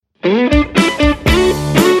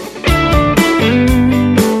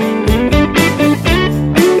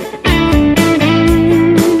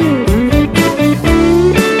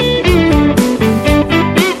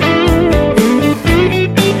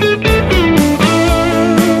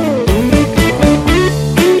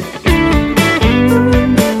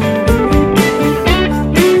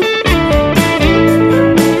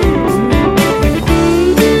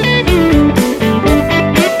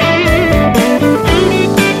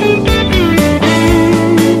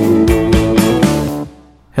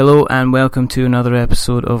and welcome to another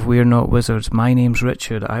episode of We're Not Wizards. My name's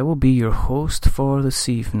Richard. I will be your host for this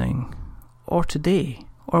evening, or today,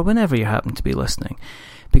 or whenever you happen to be listening,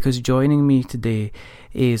 because joining me today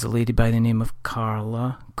is a lady by the name of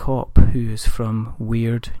Carla Kopp, who is from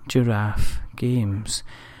Weird Giraffe Games,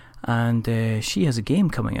 and she has a game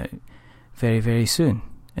coming out very, very soon.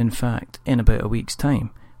 In fact, in about a week's time,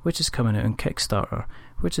 which is coming out on Kickstarter,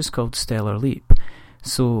 which is called Stellar Leap.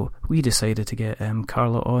 So we decided to get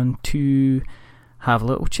Carla on to have a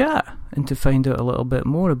little chat and to find out a little bit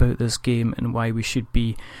more about this game and why we should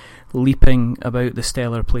be leaping about the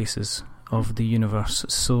stellar places of the universe.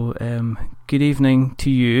 So good evening to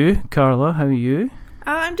you, Carla. How are you?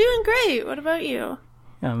 I'm doing great. What about you?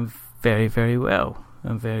 I'm very, very well.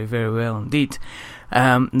 I'm very, very well indeed.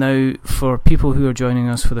 Now, for people who are joining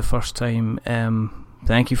us for the first time,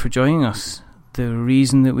 thank you for joining us. The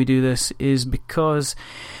reason that we do this is because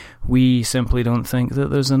we simply don't think that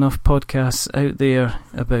there's enough podcasts out there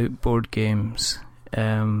about board games.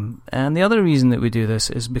 And the other reason that we do this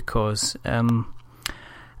is because I'm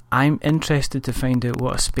interested to find out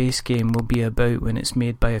what a space game will be about when it's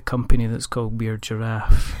made by a company that's called Weird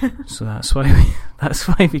Giraffe. So that's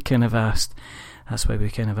why we kind of asked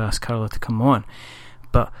Carla to come on.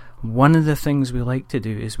 But one of the things we like to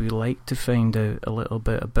do is we like to find out a little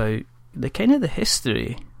bit about the kind of the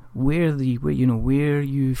history, where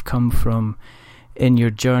you've come from in your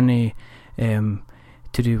journey to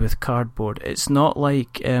do with cardboard. It's not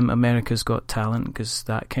like America's Got Talent, because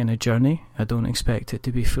that kind of journey, I don't expect it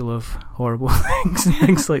to be full of horrible things and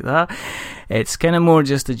things like that. It's kind of more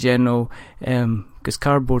just a general, because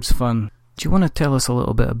cardboard's fun. Do you want to tell us a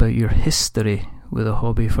little bit about your history with a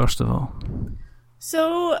hobby, first of all?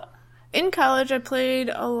 So, in college, I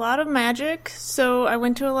played a lot of Magic, so I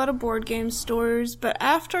went to a lot of board game stores, but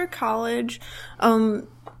after college,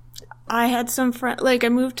 I had some friends, I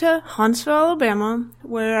moved to Huntsville, Alabama,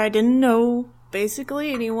 where I didn't know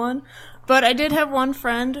basically anyone, but I did have one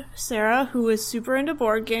friend, Sarah, who was super into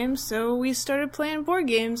board games, so we started playing board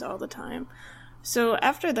games all the time. So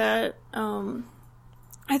after that,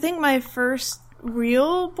 I think my first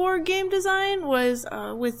real board game design was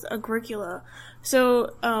with Agricola.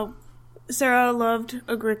 So, Sarah loved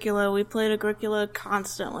Agricola. We played Agricola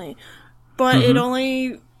constantly. But it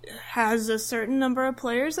only has a certain number of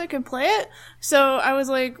players that can play it. So I was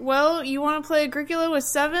like, well, you want to play Agricola with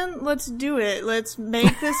 7? Let's do it. Let's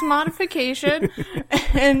make this modification.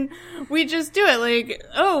 And we just do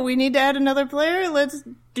it. We need to add another player. Let's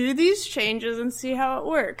do these changes and see how it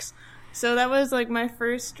works. So that was my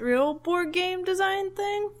first real board game design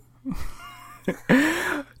thing.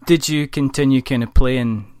 Did you continue kind of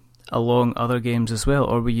playing along other games as well,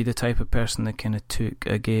 or were you the type of person that kind of took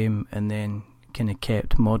a game and then kind of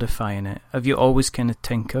kept modifying it? Have you always kind of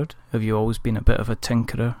tinkered? Have you always been a bit of a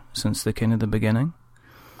tinkerer since the kind of the beginning?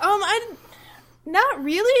 Not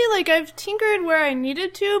really. I've tinkered where I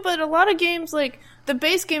needed to, but a lot of games, the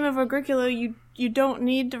base game of Agricola, you don't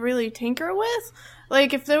need to really tinker with.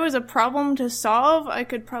 If there was a problem to solve, I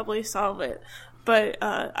could probably solve it. But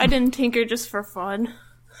I didn't tinker just for fun.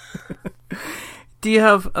 Do you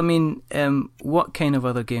have, what kind of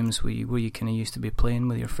other games were you kind of used to be playing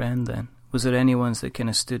with your friend then? Was there any ones that kind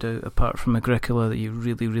of stood out apart from Agricola that you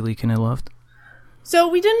really, really kind of loved? So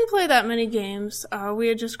we didn't play that many games. We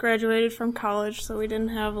had just graduated from college, so we didn't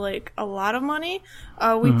have, a lot of money.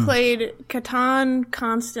 We played Catan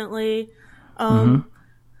constantly. I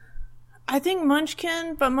think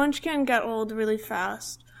Munchkin, but Munchkin got old really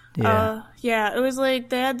fast. Yeah. It was they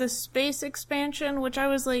had the space expansion, which I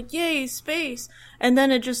was yay, space. And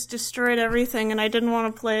then it just destroyed everything, and I didn't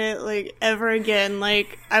want to play it, ever again.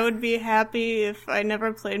 I would be happy if I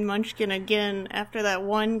never played Munchkin again after that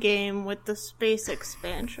one game with the space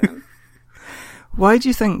expansion. Why do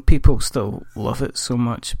you think people still love it so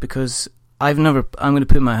much? Because I'm going to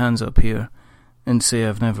put my hands up here and say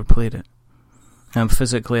I've never played it. I'm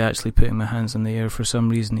physically actually putting my hands in the air for some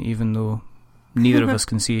reason, even though neither of us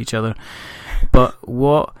can see each other. But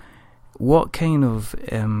what kind of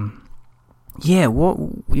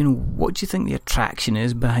what do you think the attraction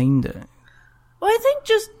is behind it? Well, I think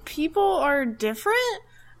just people are different.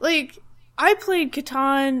 I played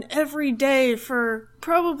Catan every day for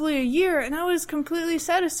probably a year, and I was completely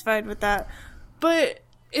satisfied with that. But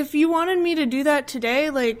if you wanted me to do that today,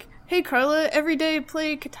 hey Carla, every day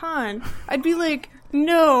play Catan, I'd be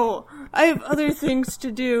no, I have other things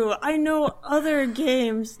to do. I know other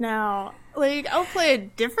games now. I'll play a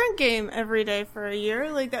different game every day for a year.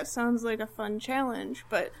 That sounds like a fun challenge.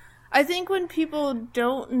 But I think when people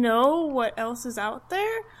don't know what else is out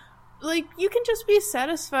there, you can just be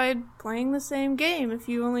satisfied playing the same game if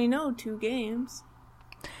you only know 2 games.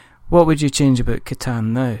 What would you change about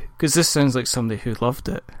Catan now? Because this sounds like somebody who loved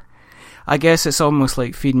it. I guess it's almost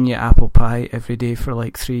like feeding you apple pie every day for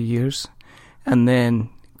like 3 years, and then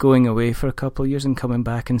going away for a couple of years and coming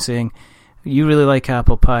back and saying, you really like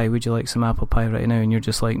apple pie, would you like some apple pie right now? And you're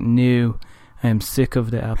just like, no, I am sick of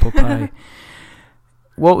the apple pie.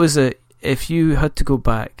 What was it, if you had to go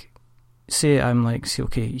back, say I'm like, say,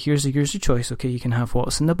 okay, here's your choice, okay, you can have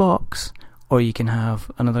what's in the box, or you can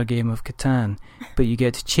have another game of Catan, but you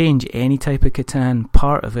get to change any type of Catan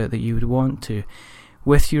part of it that you would want to,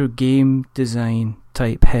 with your game design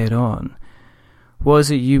type head on. What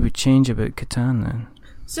is it you would change about Catan then?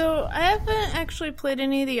 So I haven't actually played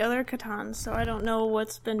any of the other Catans, so I don't know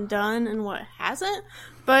what's been done and what hasn't.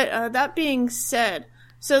 But that being said,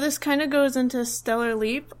 so this kind of goes into Stellar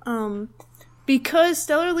Leap. Because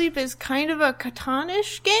Stellar Leap is kind of a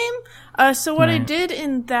Catan-ish game, so what I did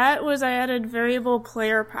in that was I added variable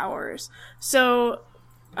player powers. So,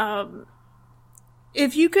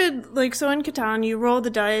 if you could, like, so in Catan, you roll the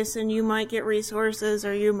dice and you might get resources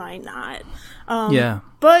or you might not.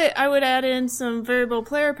 But I would add in some variable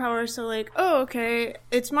player powers, so like, oh, okay,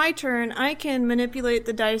 it's my turn, I can manipulate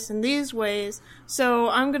the dice in these ways, so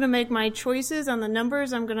I'm gonna make my choices on the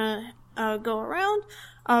numbers I'm gonna go around,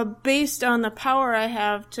 based on the power I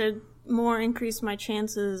have to more increase my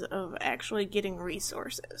chances of actually getting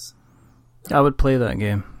resources. I would play that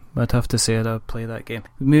game. I'd have to say I would play that game.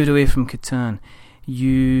 We moved away from Catan.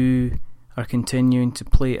 You are continuing to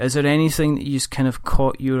play. Is there anything that you just kind of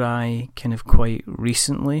caught your eye kind of quite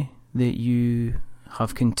recently that you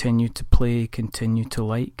have continued to play, continue to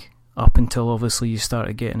like, up until obviously you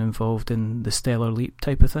started getting involved in the Stellar Leap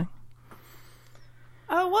type of thing?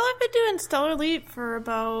 Well, I've been doing Stellar Leap for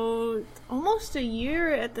about almost a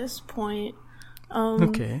year at this point.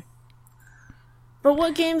 Okay. But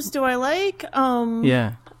what games do I like?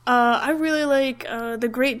 I really like The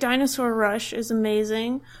Great Dinosaur Rush is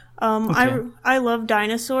amazing. I love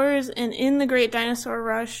dinosaurs, and in The Great Dinosaur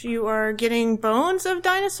Rush, you are getting bones of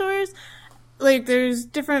dinosaurs. Like, there's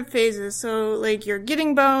different phases. So, like, you're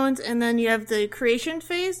getting bones, and then you have the creation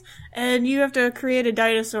phase, and you have to create a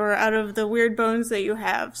dinosaur out of the weird bones that you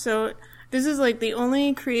have. So, this is, like, the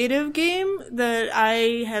only creative game that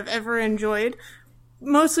I have ever enjoyed,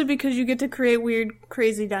 mostly because you get to create weird,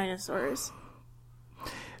 crazy dinosaurs.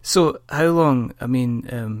 So, how long,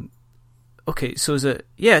 okay, so is it,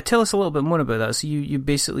 tell us a little bit more about that. So, you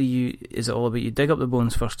basically, is it all about you dig up the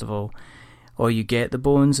bones first of all, or you get the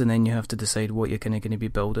bones and then you have to decide what you're kind of going to be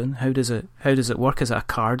building? How does it work? Is it a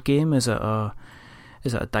card game? Is it a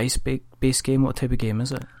dice based game? What type of game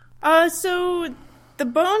is it? So the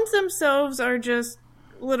bones themselves are just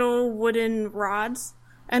little wooden rods,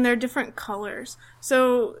 and they're different colors.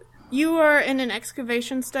 So you are in an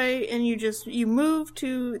excavation site, and you move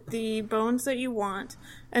to the bones that you want,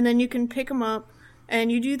 and then you can pick them up. And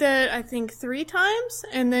you do that, I think, 3 times,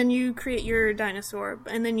 and then you create your dinosaur,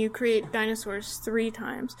 and then you create dinosaurs 3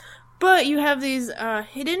 times. But you have these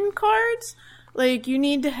hidden cards. Like, you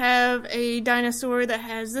need to have a dinosaur that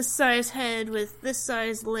has this size head with this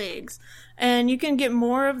size legs. And you can get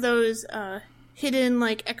more of those hidden,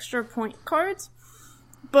 like, extra point cards.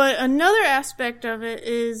 But another aspect of it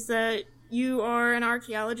is that you are an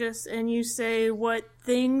archaeologist, and you say what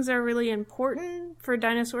things are really important for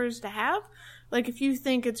dinosaurs to have. Like, if you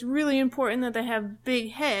think it's really important that they have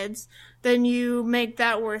big heads, then you make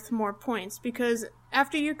that worth more points. Because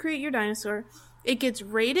after you create your dinosaur, it gets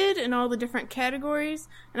rated in all the different categories.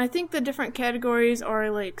 And I think the different categories are,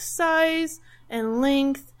 like, size and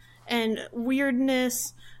length and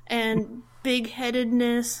weirdness and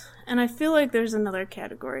big-headedness. And I feel like there's another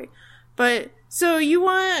category. But, so you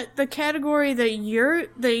want the category that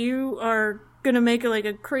you are gonna make, like,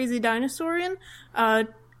 a crazy dinosaur in,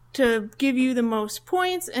 to give you the most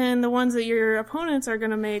points, and the ones that your opponents are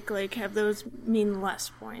going to make, like, have those mean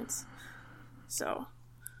less points. So.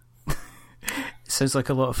 Sounds like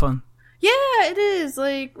a lot of fun. Yeah, it is.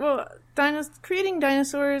 Like, well, creating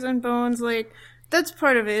dinosaurs and bones, like, that's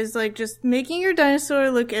part of it, is, like, just making your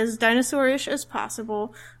dinosaur look as dinosaurish as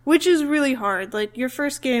possible, which is really hard. Like, your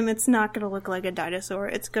first game, it's not going to look like a dinosaur.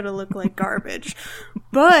 It's going to look like garbage.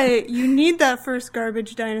 But you need that first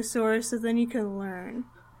garbage dinosaur so then you can learn.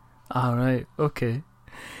 All right, okay.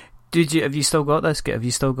 Have you still got this? Have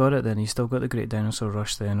you still got it then? You still got the Great Dinosaur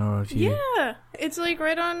Rush then, or have you? Yeah, it's like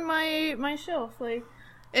right on my shelf. Like,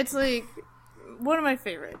 it's like one of my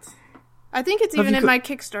favorites. I think it's even in my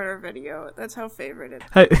Kickstarter video. That's how favorite it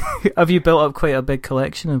is. Have you built up quite a big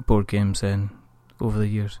collection of board games then over the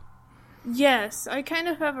years? Yes, I kind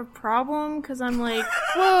of have a problem because I'm like,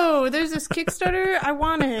 whoa, there's this Kickstarter, I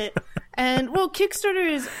want it. And, well, Kickstarter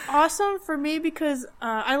is awesome for me because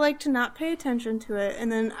I like to not pay attention to it.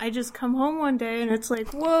 And then I just come home one day and it's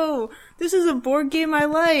like, whoa, this is a board game I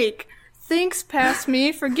like. Thanks, past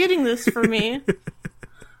me, for getting this for me.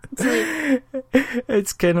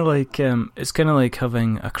 It's kind of like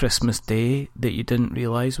having a Christmas Day that you didn't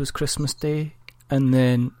realise was Christmas Day, and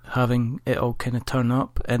then having it all kind of turn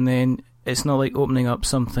up, and then it's not like opening up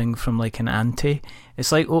something from like an auntie.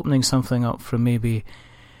 It's like opening something up from maybe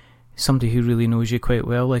somebody who really knows you quite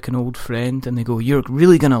well, like an old friend, and they go, "You're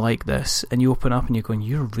really gonna like this," and you open up and you're going,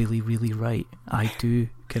 "You're really, really right. I do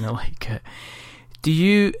kind of like it." Do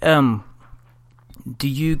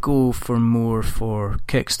you go for more for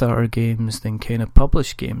Kickstarter games than kind of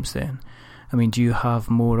published games then? I mean, do you have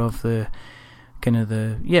more of do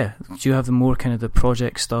you have the more kind of the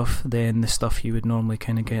project stuff than the stuff you would normally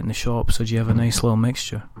kind of get in the shop? So do you have a nice little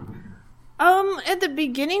mixture? At the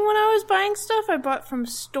beginning when I was buying stuff, I bought from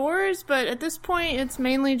stores, but at this point it's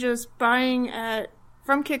mainly just buying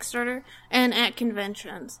from Kickstarter and at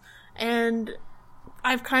conventions. And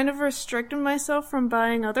I've kind of restricted myself from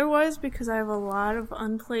buying otherwise because I have a lot of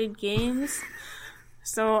unplayed games.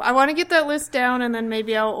 So I want to get that list down, and then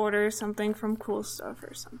maybe I'll order something from Cool Stuff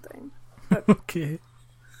or something. But okay.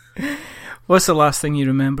 What's the last thing you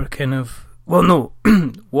remember kind of... Well, no.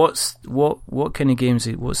 What kind of games...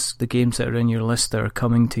 What's the games that are in your list that are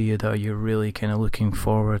coming to you that you're really kind of looking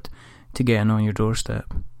forward to getting on your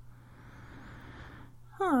doorstep?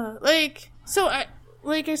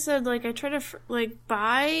 Like I said, I try to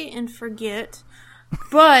buy and forget,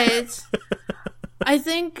 but I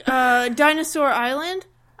think Dinosaur Island.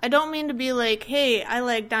 I don't mean to be like, hey, I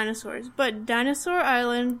like dinosaurs, but Dinosaur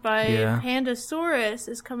Island by Pandasaurus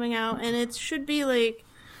is coming out, and it should be like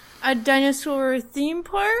a dinosaur theme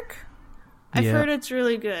park. I've heard it's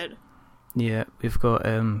really good. Yeah, we've got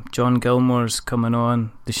John Gilmore's coming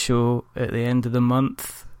on the show at the end of the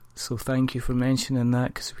month, so thank you for mentioning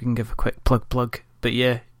that, because we can give a quick plug. But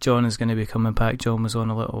yeah, John is going to be coming back. John was on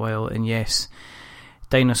a little while, and yes,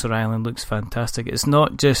 Dinosaur Island looks fantastic. It's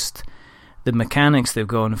not just the mechanics they've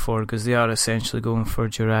gone for, because they are essentially going for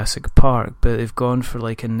Jurassic Park, but they've gone for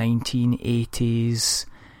like a 1980s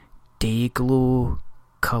day-glow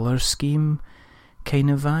colour scheme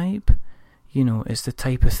kind of vibe. You know, it's the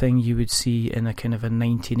type of thing you would see in a kind of a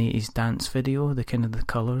 1980s dance video, the kind of the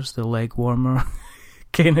colours, the leg warmer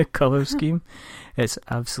kind of colour scheme. It's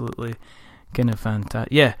absolutely... kind of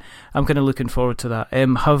fantastic. Yeah, I'm kind of looking forward to that.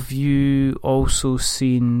 Have you also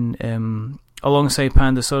seen, alongside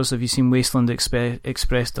Pandasaurus, have you seen Wasteland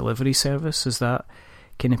Express Delivery Service? Has that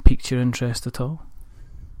kind of piqued your interest at all?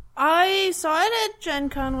 I saw it at Gen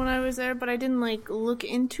Con when I was there, but I didn't look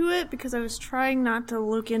into it because I was trying not to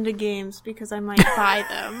look into games because I might buy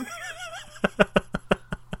them.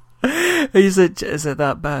 Is it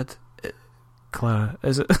that bad, Clara?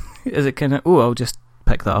 Is it kind of, I'll just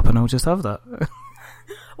pick that up and I'll just have that?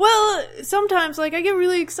 Well, sometimes I get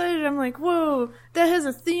really excited. I'm like, whoa, that has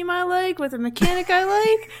a theme I like with a mechanic I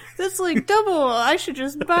like. That's double. I should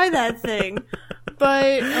just buy that thing.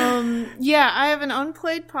 But I have an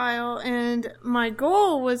unplayed pile, and my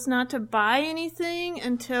goal was not to buy anything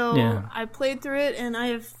until I played through it, and I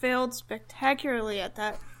have failed spectacularly at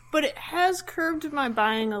that. But it has curbed my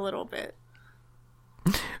buying a little bit.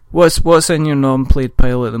 What's in your non-played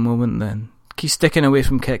pile at the moment then? Keep sticking away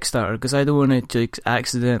from Kickstarter, because I don't want to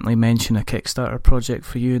accidentally mention a Kickstarter project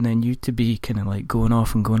for you and then you to be kind of going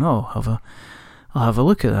off and going, I'll have a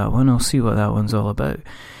look at that one, I'll see what that one's all about.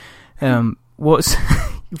 What's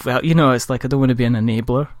well, it's I don't want to be an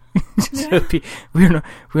enabler.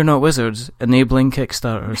 We're not wizards enabling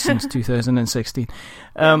Kickstarter since 2016.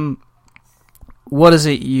 What is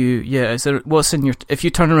it what's in your, if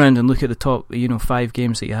you turn around and look at the top 5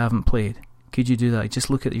 games that you haven't played, could you do that? Just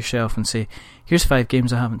look at your shelf and say, here's 5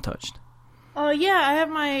 games I haven't touched. Oh yeah, I have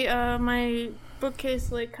my my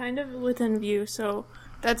bookcase kind of within view, so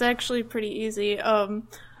that's actually pretty easy.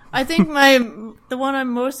 I think the one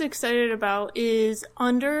I'm most excited about is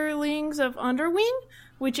Underlings of Underwing,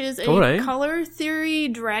 which is a color theory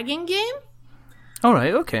dragon game.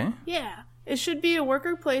 Alright, okay. Yeah. It should be a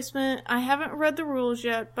worker placement. I haven't read the rules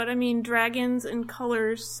yet, but I mean, dragons and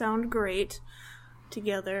colors sound great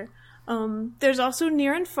together. There's also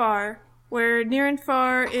Near and Far, where Near and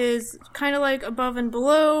Far is kind of like Above and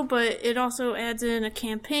Below, but it also adds in a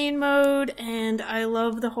campaign mode, and I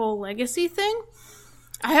love the whole legacy thing.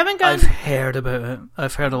 I've heard about it.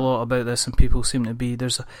 I've heard a lot about this, and people seem to be...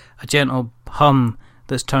 There's a gentle hum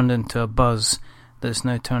that's turned into a buzz that's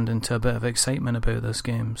now turned into a bit of excitement about this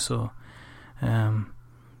game, so...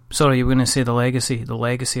 sorry, you were going to say the legacy. The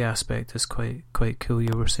legacy aspect is quite cool,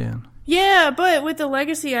 you were saying. Yeah, but with the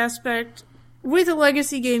legacy aspect, with a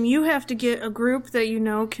legacy game, you have to get a group that you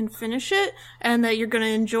know can finish it and that you're going to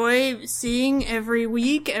enjoy seeing every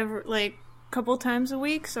week, like couple times a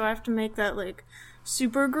week. So I have to make that like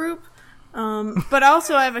super group. But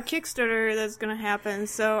also I have a Kickstarter that's going to happen.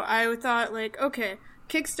 So I thought like, okay,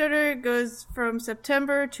 Kickstarter goes from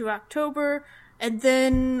September to October, and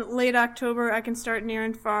then late October I can start Near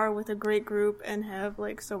and Far with a great group and have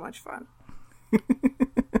like so much fun.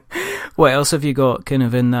 What else have you got kind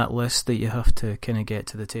of in that list that you have to kind of get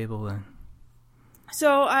to the table then?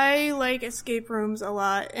 So I like escape rooms a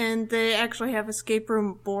lot, and they actually have escape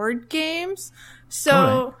room board games.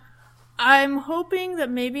 So right. I'm hoping that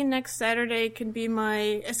maybe next Saturday can be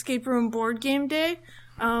my escape room board game day.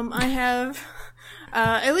 I have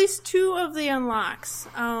at least 2 of the unlocks.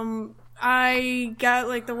 I got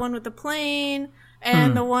like the one with the plane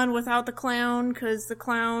and the one without the clown, because the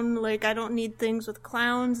clown, like, I don't need things with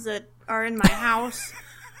clowns that are in my house.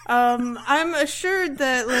 I'm assured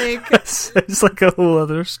that, like... That sounds like a whole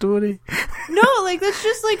other story. No, like, that's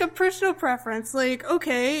just, like, a personal preference. Like,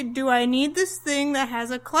 okay, do I need this thing that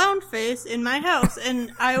has a clown face in my house?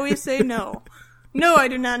 And I always say no. No, I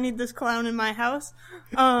do not need this clown in my house.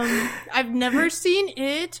 I've never seen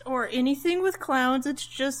it or anything with clowns. It's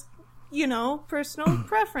just, you know, personal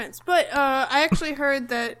preference. But I actually heard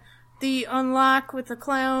that the unlock with the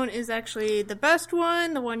clown is actually the best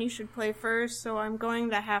one, the one you should play first, so I'm going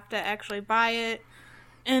to have to actually buy it.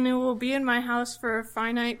 And it will be in my house for a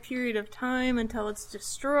finite period of time until it's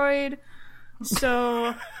destroyed.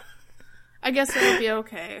 So I guess it'll be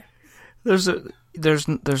okay. There's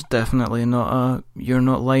definitely not a you're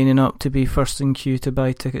not lining up to be first in queue to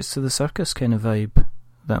buy tickets to the circus kind of vibe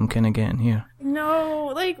that I'm kind of getting here.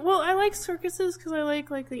 No, like, well, I like circuses because I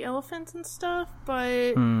like the elephants and stuff,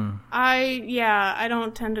 but I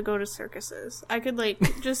don't tend to go to circuses. I could,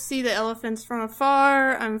 like, just see the elephants from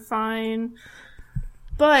afar, I'm fine.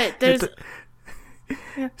 But there's...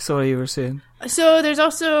 Yeah. Sorry, you were saying? So there's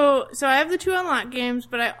also... So I have the 2 unlock games,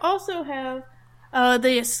 but I also have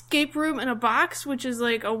the Escape Room in a Box, which is,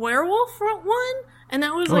 like, a werewolf one, and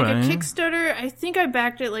that was, like, a Kickstarter. I think I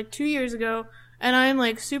backed it, like, 2 years ago. And I'm,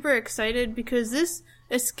 like, super excited because this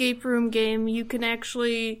escape room game, you can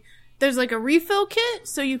actually... There's, like, a refill kit,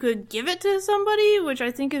 so you could give it to somebody, which I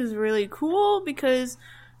think is really cool because...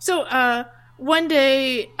 So, one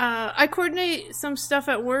day, I coordinate some stuff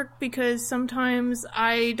at work because sometimes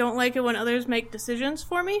I don't like it when others make decisions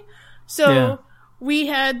for me. So, we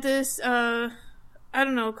had this,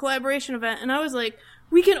 collaboration event, and I was like,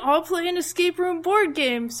 we can all play an escape room board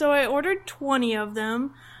game. So I ordered 20 of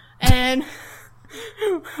them, and...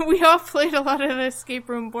 we all played a lot of escape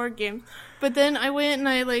room board games. But then I went and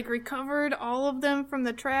I, like, recovered all of them from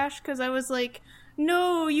the trash because I was like,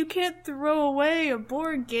 no, you can't throw away a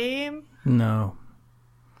board game. No.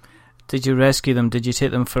 Did you rescue them? Did you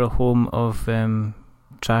take them for a home of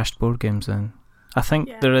trashed board games then? I think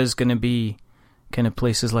there is going to be kind of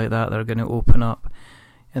places like that are going to open up,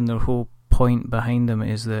 and their whole point behind them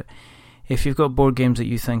is that if you've got board games that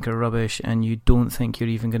you think are rubbish and you don't think you're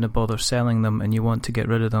even going to bother selling them and you want to get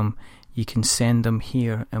rid of them, you can send them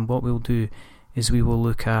here, and what we'll do is we will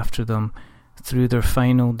look after them through their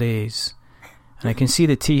final days. And I can see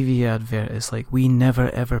the TV advert. It's like, we never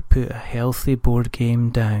ever put a healthy board game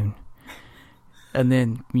down. And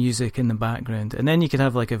then music in the background. And then you could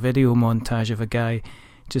have like a video montage of a guy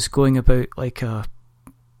just going about like a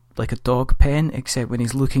dog pen, except when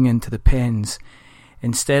he's looking into the pens,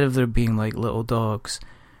 instead of there being like little dogs,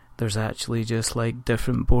 there's actually just like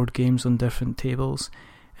different board games on different tables.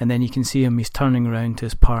 And then you can see him, he's turning around to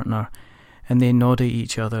his partner, and they nod at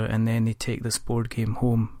each other, and then they take this board game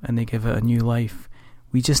home and they give it a new life.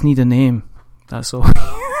 We just need a name. That's all.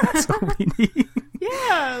 That's all we need.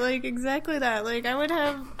 Yeah, like exactly that. Like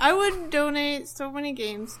I would donate so many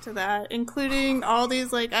games to that, including all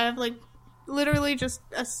these, like, I have like literally just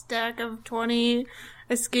a stack of 20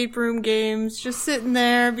 escape room games just sitting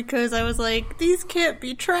there because I was like, these can't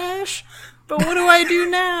be trash, but what do I do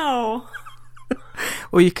now?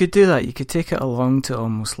 Well, you could do that. You could take it along to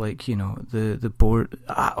almost like, you know, the board.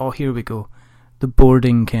 Here we go. The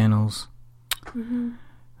boarding kennels. Mm-hmm.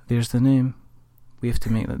 There's the name. We have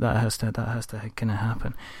to make that. That has to kind of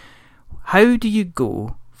happen. How do you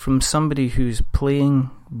go from somebody who's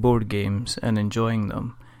playing board games and enjoying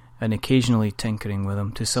them and occasionally tinkering with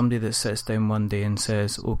them to somebody that sits down one day and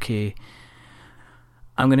says, okay,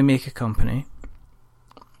 I'm going to make a company.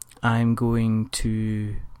 I'm going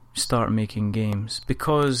to start making games.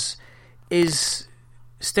 Because is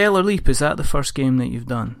Stellar Leap, is that the first game that you've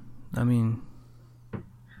done? I mean...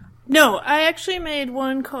 No, I actually made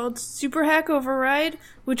one called Super Hack Override,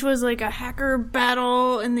 which was like a hacker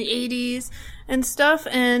battle in the 80s and stuff,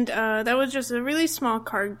 and that was just a really small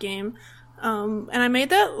card game. And I made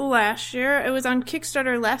that last year. It was on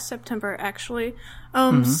Kickstarter last September, actually.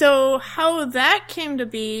 So how that came to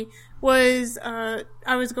be was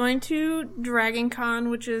I was going to Dragon Con,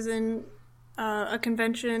 which is in a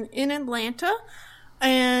convention in Atlanta,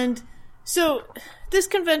 and so this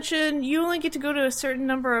convention, you only get to go to a certain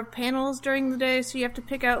number of panels during the day, so you have to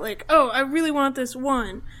pick out like, oh, I really want this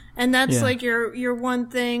one, and that's like your one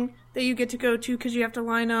thing that you get to go to because you have to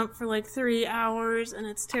line up for like 3 hours, and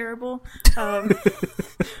it's terrible. But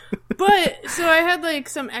so I had like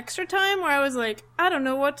some extra time where I was like, I don't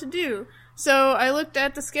know what to do. So I looked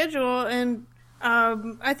at the schedule, and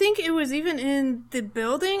I think it was even in the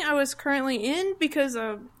building I was currently in, because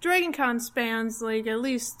DragonCon spans like at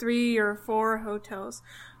least 3 or 4 hotels.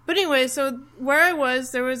 But anyway, so where I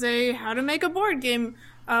was, there was a how to make a board game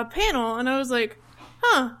panel, and I was like,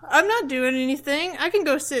 I'm not doing anything. I can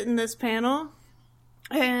go sit in this panel.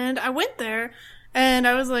 And I went there, and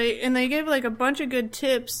I was like, and they gave like a bunch of good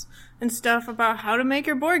tips and stuff about how to make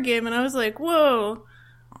your board game, and I was like, whoa.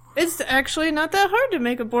 It's actually not that hard to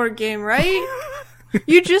make a board game, right?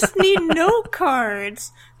 You just need note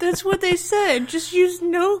cards. That's what they said. Just use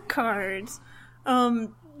note cards.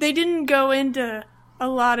 They didn't go into a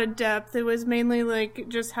lot of depth. It was mainly like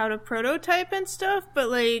just how to prototype and stuff, but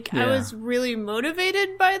like I was really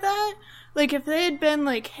motivated by that. Like if they had been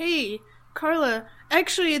like, hey, Carla,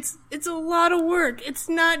 actually it's a lot of work. It's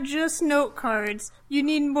not just note cards. You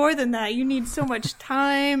need more than that. You need so much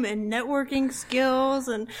time and networking skills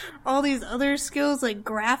and all these other skills like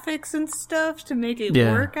graphics and stuff to make it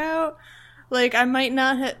work out. Like I might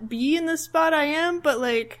not be in the spot I am, but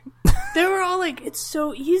like they were all like, it's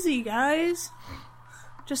so easy, guys.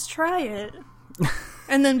 Just try it.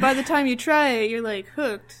 And then by the time you try it, you're like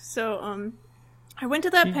hooked. So I went to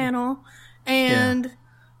that panel, and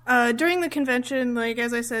during the convention, like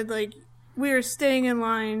as I said, like we were staying in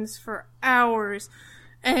lines for hours,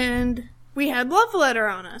 and we had Love Letter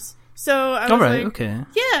on us. So I was like, okay.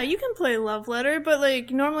 Yeah, you can play Love Letter, but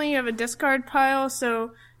like normally you have a discard pile.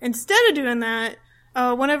 So instead of doing that,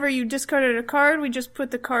 whenever you discarded a card, we just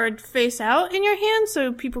put the card face out in your hand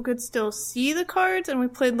so people could still see the cards, and we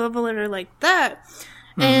played Love Letter like that.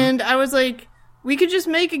 And I was like, we could just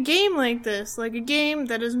make a game like this, like a game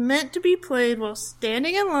that is meant to be played while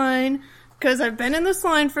standing in line, because I've been in this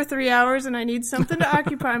line for 3 hours and I need something to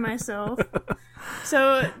occupy myself.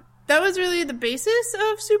 So that was really the basis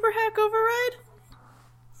of Super Hack Override.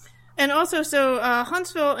 And also, so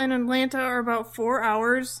Huntsville and Atlanta are about 4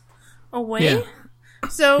 hours away. Yeah.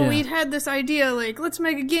 So we'd had this idea, like, let's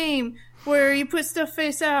make a game where you put stuff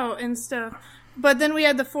face out and stuff. But then we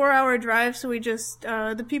had the 4-hour drive, so we just,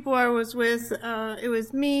 the people I was with, it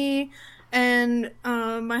was me and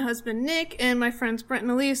my husband Nick and my friends Brent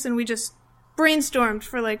and Elise, and we just brainstormed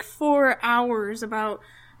for like 4 hours about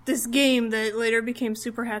this game that later became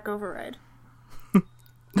Super Hack Override.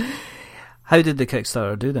 How did the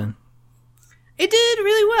Kickstarter do then? It did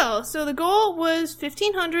really well. So the goal was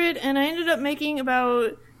 1,500, and I ended up making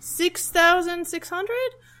about 6,600.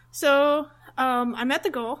 So I met the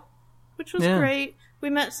goal, which was great. We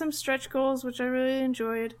met some stretch goals, which I really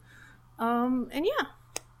enjoyed. And yeah,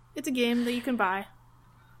 it's a game that you can buy.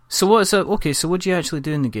 So what's it? Okay, so what do you actually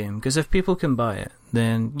do in the game? Because if people can buy it,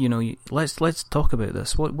 then let's talk about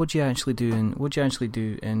this. What do you actually do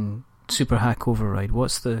in Super Hack Override?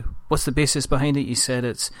 What's the basis behind it? You said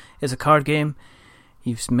it's a card game.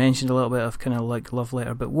 You've mentioned a little bit of kind of like Love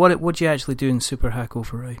Letter, but what do you actually do in Super Hack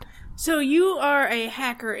Override? So you are a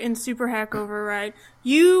hacker in Super Hack Override.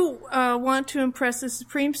 You want to impress the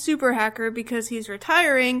supreme super hacker because he's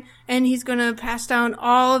retiring, and he's going to pass down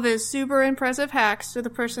all of his super impressive hacks to the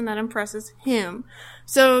person that impresses him.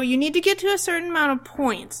 So you need to get to a certain amount of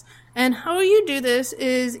points. And how you do this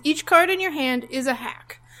is each card in your hand is a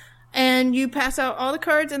hack. And you pass out all the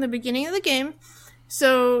cards in the beginning of the game.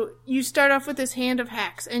 So you start off with this hand of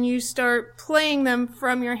hacks, and you start playing them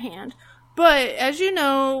from your hand. But as you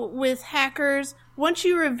know, with hackers, once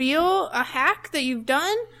you reveal a hack that you've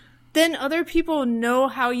done, then other people know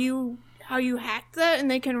how you hacked that, and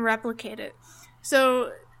they can replicate it.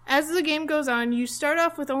 So as the game goes on, you start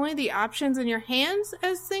off with only the options in your hands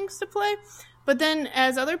as things to play. But then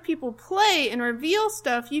as other people play and reveal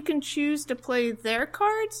stuff, you can choose to play their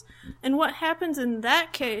cards. And what happens in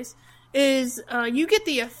that case is you get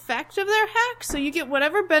the effect of their hack, so you get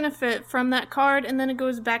whatever benefit from that card, and then it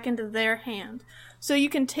goes back into their hand. So you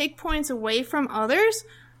can take points away from others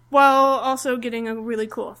while also getting a really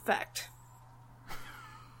cool effect.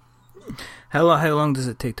 How long does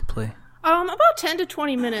it take to play? About 10 to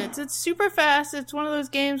 20 minutes. It's super fast. It's one of those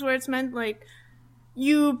games where it's meant, like,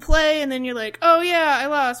 you play and then you're like, oh yeah, I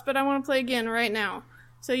lost, but I want to play again right now.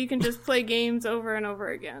 So you can just play games over and over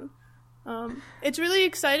again. It's really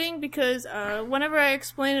exciting because whenever I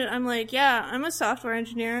explain it, I'm like, yeah, I'm a software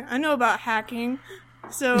engineer. I know about hacking.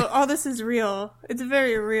 So all this is real. It's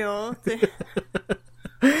very real.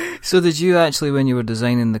 So did you actually, when you were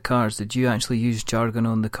designing the cards, did you actually use jargon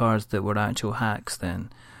on the cards that were actual hacks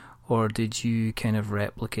then? Or did you kind of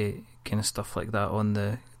replicate kind of stuff like that on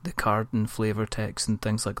the card and flavor text and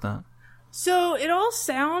things like that? So it all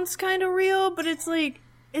sounds kind of real, but it's like,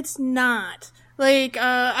 it's not. Like,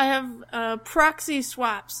 I have proxy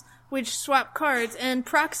swaps, which swap cards, and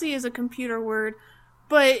proxy is a computer word,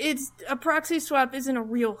 but a proxy swap isn't a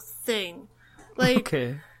real thing. Like,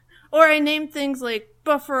 okay. Or I name things like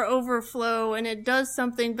buffer overflow, and it does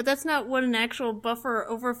something, but that's not what an actual buffer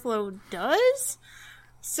overflow does.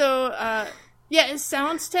 So, yeah, it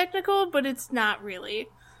sounds technical, but it's not really.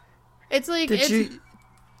 It's like...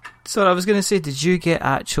 So I was going to say, did you get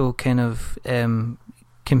actual kind of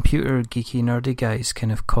computer geeky nerdy guys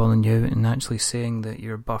kind of calling you out and actually saying that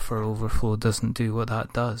your buffer overflow doesn't do what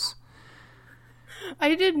that does?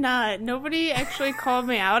 I did not. Nobody actually called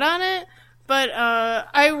me out on it, but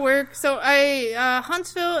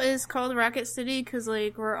Huntsville is called Rocket City because,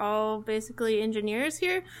 like, we're all basically engineers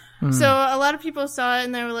here. So a lot of people saw it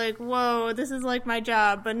and they were like, whoa, this is like my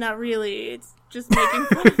job, but not really. It's just making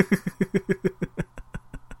fun.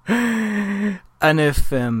 And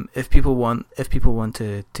if people want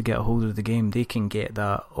to get a hold of the game, they can get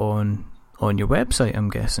that on your website,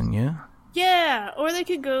 I'm guessing, yeah? Yeah, or they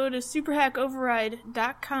could go to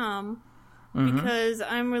superhackoverride.com because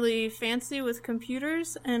I'm really fancy with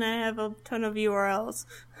computers and I have a ton of URLs.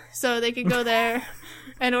 So they could go there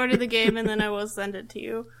and order the game and then I will send it to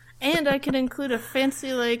you. And I can include a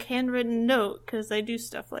fancy, like, handwritten note because I do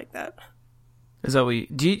stuff like that. Is that what you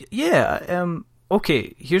do?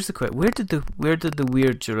 Okay, here's the question. Where did the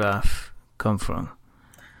weird giraffe come from?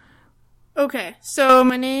 Okay, so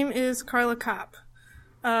my name is Carla Kopp.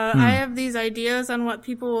 I have these ideas on what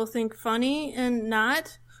people will think funny and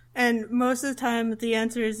not, and most of the time the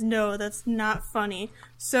answer is no, that's not funny.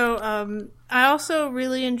 So I also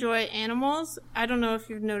really enjoy animals. I don't know if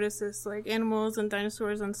you've noticed this, like animals and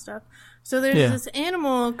dinosaurs and stuff. So there's this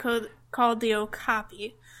animal called the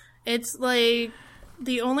okapi. It's like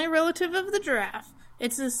the only relative of the giraffe.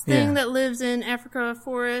 It's this thing that lives in Africa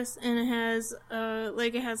forest, and it has a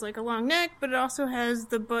long neck, but it also has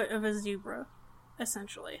the butt of a zebra,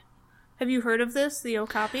 essentially. Have you heard of this, the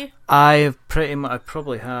okapi? I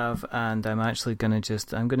probably have, and I'm actually gonna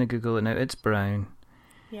Google it now. It's brown.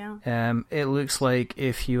 Yeah. It looks like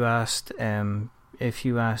if you asked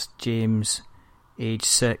James, age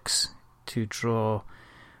 6, to draw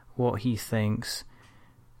what he thinks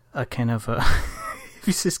a kind of a. If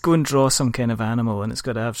you just go and draw some kind of animal and it's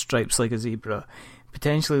got to have stripes like a zebra,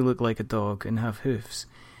 potentially look like a dog and have hoofs,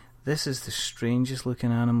 this is the strangest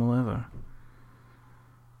looking animal ever.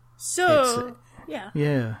 So,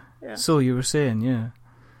 Yeah. So you were saying, yeah.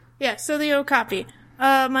 Yeah, so the okapi.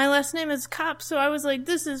 My last name is Kopp, so I was like,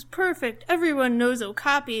 this is perfect. Everyone knows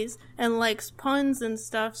okapis and likes puns and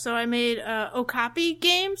stuff, so I made okapi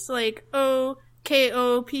games, like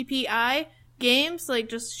OKOPPI games, like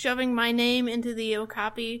just shoving my name into the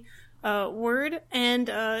okapi word,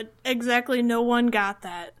 and exactly no one got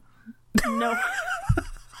that. No.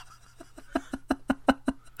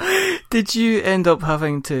 Did you end up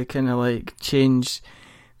having to kind of like change?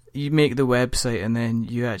 You make the website and then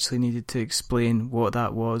you actually needed to explain what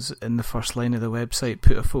that was in the first line of the website,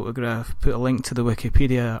 put a photograph, put a link to the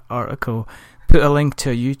Wikipedia article, put a link to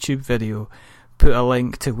a YouTube video, put a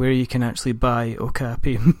link to where you can actually buy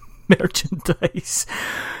okapi merchandise.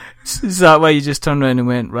 Is that why you just turned around and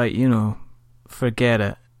went, right, forget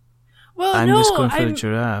it? Well, I'm just going for the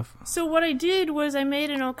giraffe. So what I did was I made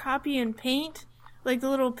an okapi in Paint, like the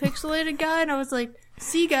little pixelated guy, and I was like,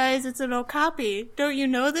 see guys, it's an okapi. Don't you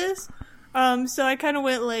know this? So I kind of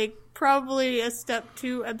went like probably a step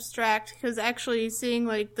too abstract, because actually seeing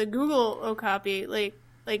like the Google okapi, like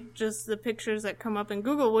just the pictures that come up in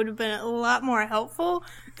Google would have been a lot more helpful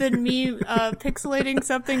than me pixelating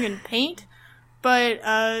something in Paint. But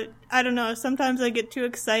I don't know, sometimes I get too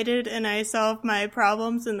excited and I solve my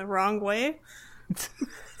problems in the wrong way.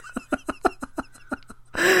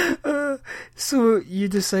 So you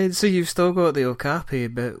decide, so you've still got the okapi,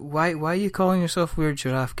 but why are you calling yourself Weird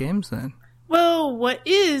Giraffe Games then? Well, what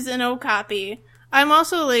is an okapi? I'm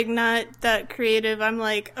also like not that creative. I'm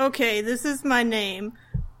like, okay, this is my name,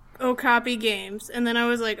 Okapi Games, and then I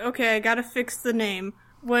was like, okay, I gotta fix the name.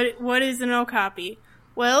 What is an okapi?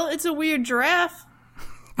 Well, it's a weird giraffe.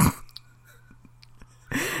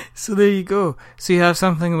 So there you go. So you have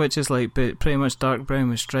something which is like pretty much dark brown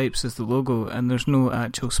with stripes as the logo, and there's no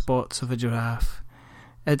actual spots of a giraffe.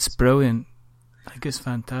 It's brilliant. I think it's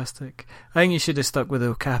fantastic. I think you should have stuck with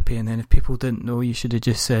okapi, and then if people didn't know, you should have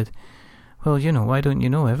just said, well, why don't you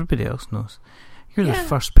know? Everybody else knows. You're the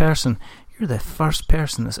first person. You're the first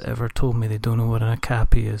person that's ever told me they don't know what an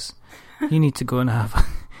okapi is. You need to go and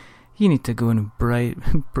you need to go and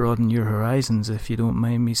broaden your horizons, if you don't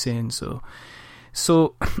mind me saying so.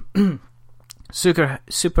 So,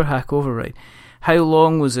 Super Hack Override. How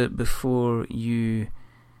long was it before you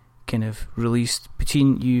kind of released,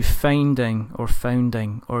 between you founding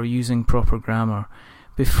or using proper grammar,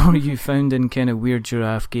 before you founding kind of Weird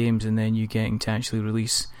Giraffe Games and then you getting to actually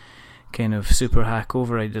release kind of Super Hack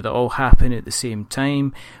Override? Did it all happen at the same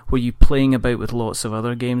time? Were you playing about with lots of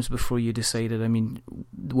other games before you decided? I mean,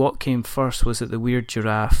 what came first? Was it the Weird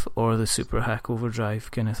Giraffe or the Super Hack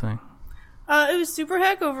Overdrive kind of thing? It was Super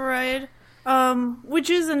Hack Override, which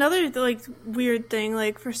is another weird thing.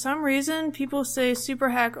 Like, for some reason, people say Super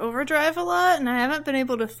Hack Overdrive a lot, and I haven't been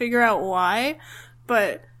able to figure out why.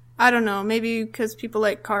 But I don't know, maybe because people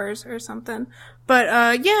like cars or something.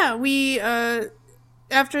 But we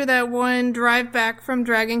after that one drive back from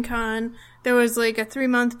Dragon Con, there was like a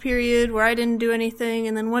 3-month period where I didn't do anything,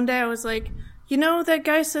 and then one day I was like, that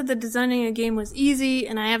guy said that designing a game was easy,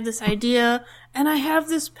 and I have this idea, and I have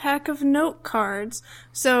this pack of note cards.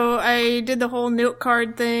 So I did the whole note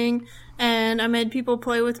card thing, and I made people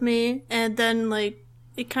play with me, and then,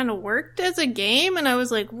 it kind of worked as a game, and I was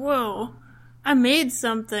like, whoa, I made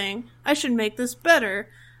something. I should make this better.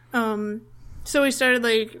 So we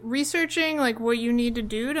started, researching, what you need to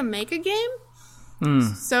do to make a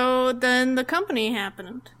game. So then the company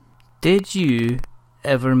happened. Did you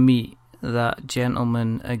ever meet that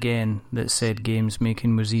gentleman again that said games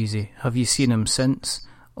making was easy? Have you seen him since,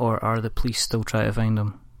 or are the police still trying to find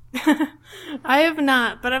him? I have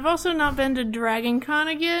not, but I've also not been to Dragon Con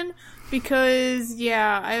again because,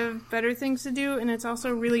 I have better things to do, and it's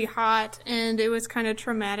also really hot, and it was kind of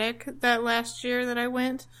traumatic that last year that I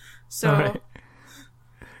went. So, right.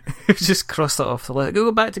 Just cross that off the list.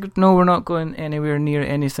 Go back to... No, we're not going anywhere near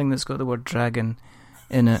anything that's got the word dragon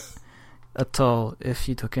in it at all, if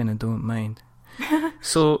you don't mind.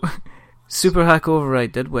 So, Super Hack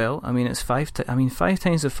Override did well. I mean, it's 5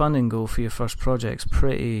 times the funding goal for your first project's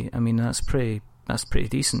pretty. I mean, that's pretty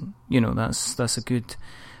decent. That's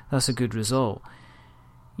a good result.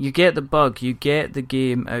 You get the bug, you get the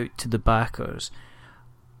game out to the backers.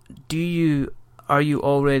 Are you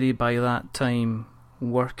already by that time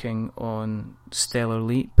working on Stellar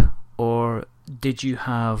Leap, or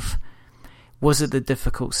was it the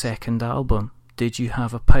difficult second album? Did you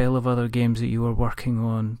have a pile of other games that you were working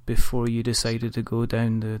on before you decided to go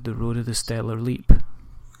down the road of the Stellar Leap?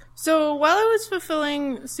 So while I was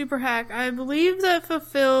fulfilling Super Hack, I believe that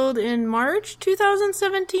fulfilled in March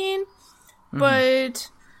 2017. But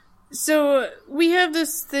so we have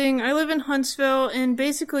this thing. I live in Huntsville, and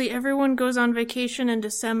basically everyone goes on vacation in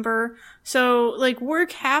December. So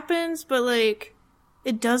work happens, but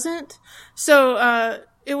it doesn't. So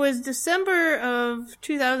it was December of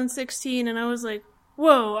 2016, and I was like,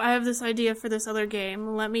 whoa, I have this idea for this other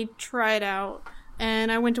game. Let me try it out.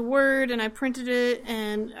 And I went to Word, and I printed it,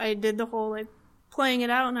 and I did the whole, playing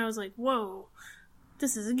it out, and I was like, whoa,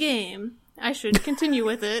 this is a game. I should continue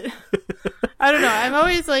with it. I don't know. I'm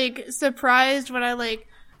always, surprised when I'm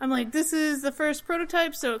like, this is the first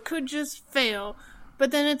prototype, so it could just fail.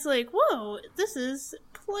 But then it's like, whoa, this is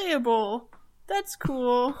playable. That's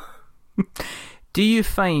cool. Do you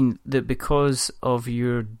find that because of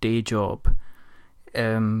your day job,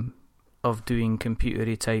 of doing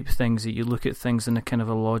computery type things, that you look at things in a kind of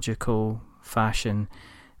a logical fashion,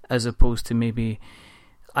 as opposed to maybe...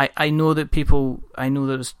 I know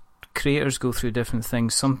that creators go through different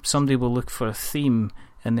things. Somebody will look for a theme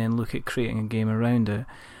and then look at creating a game around it,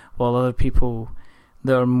 while other people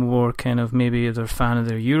that are more kind of, maybe they're a fan of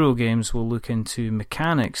their Euro games, will look into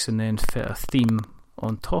mechanics and then fit a theme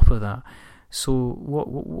on top of that. So what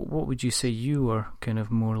would you say you are kind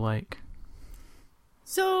of more like?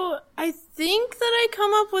 So I think that I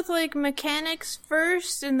come up with mechanics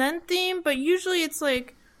first and then theme, but usually it's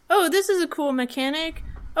oh, this is a cool mechanic.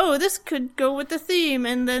 Oh, this could go with the theme,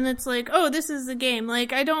 and then it's oh, this is the game.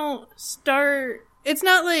 I don't start... It's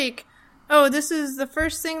not oh, this is the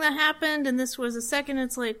first thing that happened, and this was the second.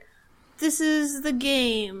 It's this is the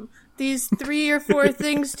game. These 3 or 4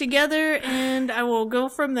 things together, and I will go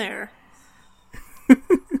from there.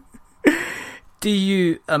 Do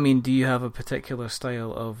you have a particular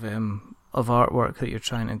style of of artwork that you're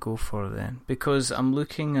trying to go for then? Because I'm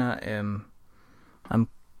looking at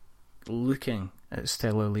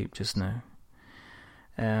Stellar Leap just now.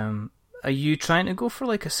 Are you trying to go for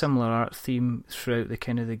like a similar art theme throughout the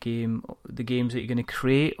games that you're going to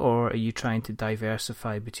create, or are you trying to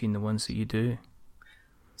diversify between the ones that you do?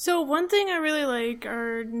 So one thing I really like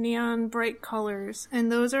are neon bright colors,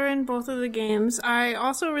 and those are in both of the games. I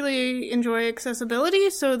also really enjoy accessibility,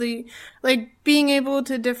 so being able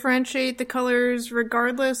to differentiate the colors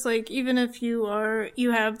regardless, like even if you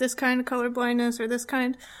have this kind of color blindness or this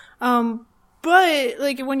kind, but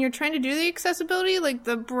like when you're trying to do the accessibility, like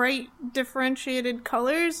the bright differentiated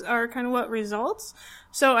colors are kind of what results.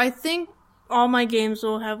 So I think all my games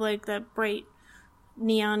will have like that bright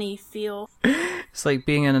neon-y feel. It's like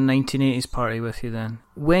being in a 1980s party with you then.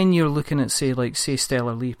 When you're looking at say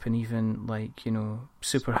Stellar Leap and even like, you know,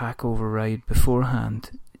 Super Hack Override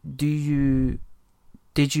beforehand, did you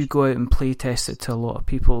go out and play test it to a lot of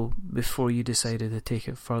people before you decided to take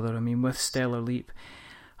it further? I mean, with Stellar Leap,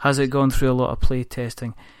 has it gone through a lot of play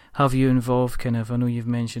testing? Have you involved I know you've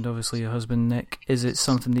mentioned obviously your husband Nick. Is it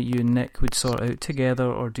something that you and Nick would sort out together,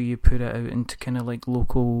 or do you put it out into kind of like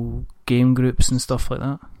local game groups and stuff like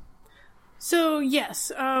that? So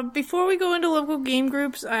yes, before we go into local game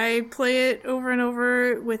groups, I play it over and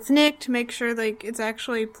over with Nick to make sure like it's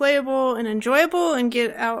actually playable and enjoyable and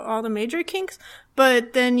get out all the major kinks.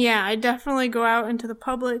 But then yeah, I definitely go out into the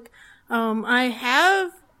public. I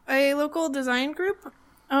have a local design group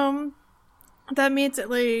that meets at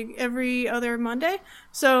like every other Monday.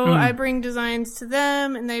 So I bring designs to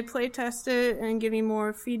them and they play test it and give me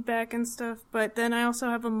more feedback and stuff. But then I also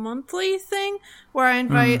have a monthly thing where I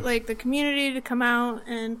invite like the community to come out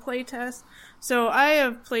and play test. So I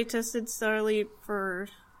have play tested Stellar Leap for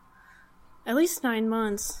at least 9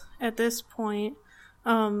 months at this point.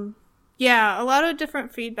 Yeah, a lot of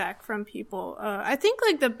different feedback from people. I think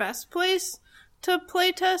like the best place to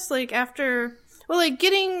play test, like after, well, like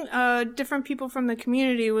getting different people from the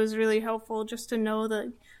community was really helpful, just to know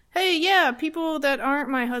that, hey, yeah, people that aren't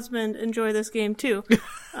my husband enjoy this game too.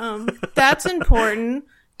 That's important.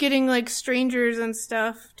 Getting like strangers and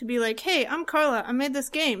stuff to be like, hey, I'm Carla, I made this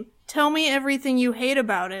game. Tell me everything you hate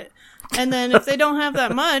about it. And then if they don't have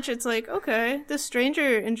that much, it's like, okay, this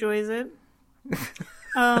stranger enjoys it.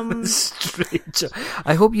 Stranger.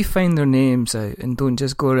 I hope you find their names out and don't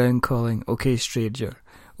just go around calling, okay, stranger,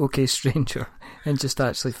 and just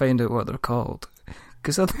actually find out what they're called.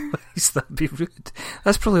 Because otherwise that'd be rude.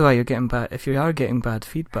 That's probably why you're getting bad, if you are getting bad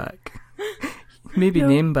feedback. Maybe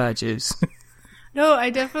name badges. No, I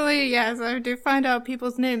definitely, yes, I do find out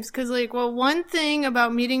people's names. Because, like, well, one thing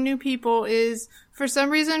about meeting new people is, for some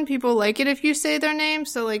reason, people like it if you say their name.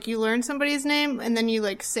 So, like, you learn somebody's name, and then you,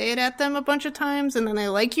 like, say it at them a bunch of times, and then they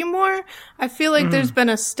like you more. I feel like there's been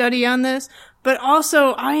a study on this. But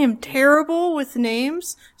also, I am terrible with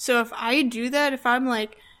names. So if I do that, if I'm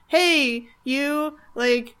like, hey, you,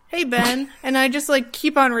 like, hey, Ben, and I just, like,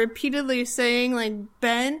 keep on repeatedly saying, like,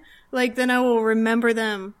 Ben, like, then I will remember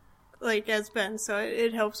them, like, as Ben. So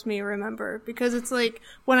it helps me remember, because it's like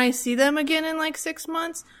when I see them again in like 6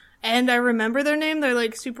 months and I remember their name, they're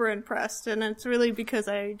like super impressed, and it's really because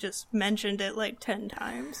I just mentioned it like 10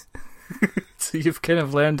 times. So you've kind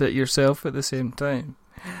of learned it yourself at the same time.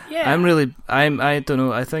 Yeah. I don't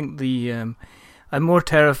know, I think I'm more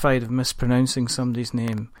terrified of mispronouncing somebody's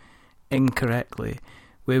name incorrectly.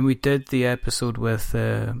 When we did the episode with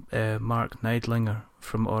Mark Neidlinger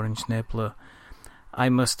from Orange Nebula, I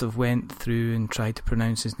must have went through and tried to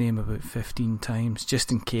pronounce his name about 15 times,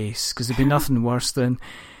 just in case, because there'd be nothing worse than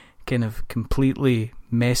kind of completely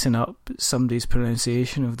messing up somebody's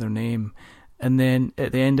pronunciation of their name, and then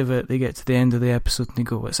at the end of it, they get to the end of the episode and they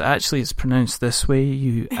go, it's pronounced this way,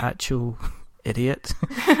 you actual idiot.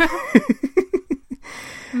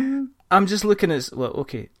 I'm just looking at, well,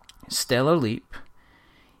 okay, Stellar Leap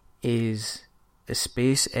is a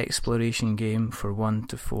space exploration game for 1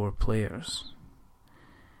 to 4 players.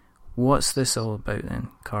 What's this all about then,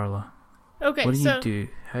 Carla? Okay, what do you do?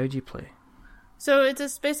 How do you play? So it's a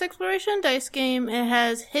space exploration dice game. It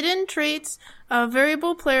has hidden traits,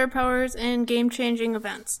 variable player powers, and game-changing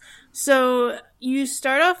events. So you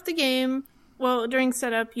start off the game, well, during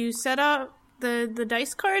setup, you set up the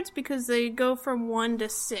dice cards because they go from 1 to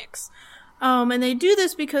 6. And they do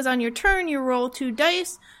this because on your turn, you roll 2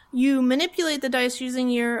 dice, you manipulate the dice using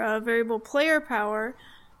your variable player power,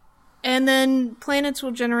 and then planets will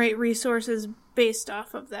generate resources based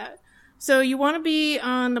off of that. So you want to be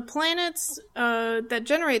on the planets that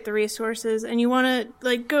generate the resources, and you want to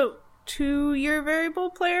like go to your variable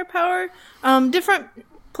player power. Different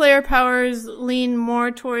player powers lean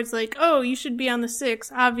more towards like, oh, you should be on the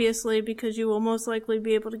 6, obviously, because you will most likely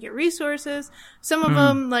be able to get resources. Some of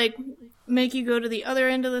them, like, make you go to the other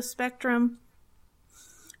end of the spectrum.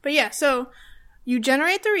 But yeah, so you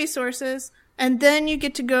generate the resources, and then you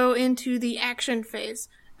get to go into the action phase.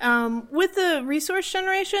 With the resource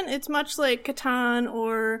generation, it's much like Catan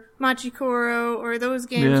or Machikoro or those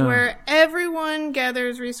games where everyone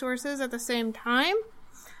gathers resources at the same time.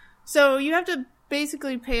 So you have to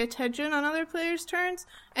basically pay attention on other players' turns.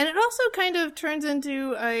 And it also kind of turns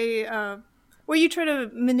into a, where you try to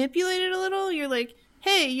manipulate it a little. You're like,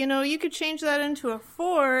 hey, you could change that into a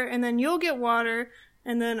 4 and then you'll get water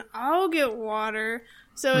and then I'll get water.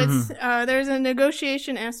 So it's there's a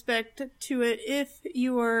negotiation aspect to it if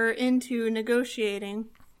you are into negotiating.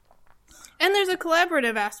 And there's a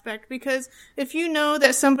collaborative aspect, because if you know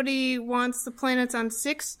that somebody wants the planets on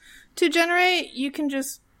 6 to generate, you can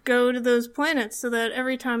just go to those planets so that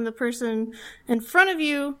every time the person in front of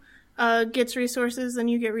you gets resources, then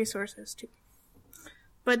you get resources too.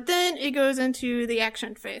 But then it goes into the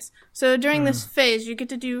action phase. So during this phase, you get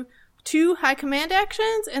to do 2 high command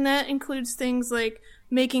actions, and that includes things like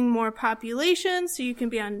making more population, so you can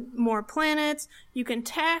be on more planets. You can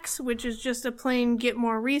tax, which is just a plain get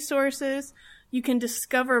more resources. You can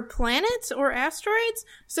discover planets or asteroids.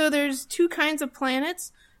 So there's 2 kinds of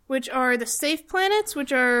planets, which are the safe planets,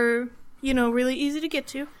 which are, really easy to get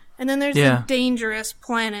to. And then there's the dangerous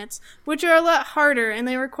planets, which are a lot harder, and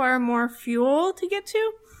they require more fuel to get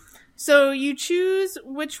to. So you choose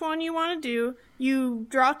which one you want to do. You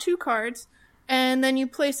draw 2 cards, and then you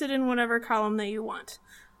place it in whatever column that you want.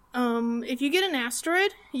 If you get an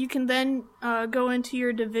asteroid, you can then go into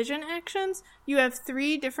your division actions. You have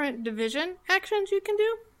 3 different division actions you can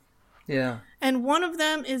do. Yeah. And one of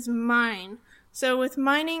them is mine. So with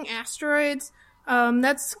mining asteroids,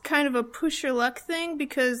 that's kind of a push your luck thing,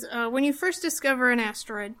 because when you first discover an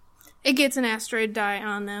asteroid, it gets an asteroid die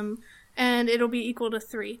on them, and it'll be equal to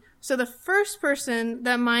 3. So the first person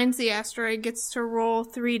that mines the asteroid gets to roll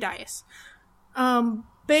 3 dice.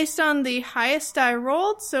 Based on the highest die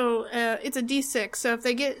rolled, so it's a d6. So if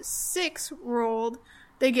they get 6 rolled,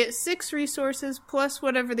 they get 6 resources plus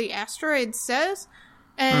whatever the asteroid says,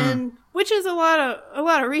 and which is a lot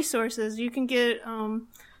of resources. You can get,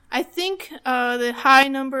 I think the high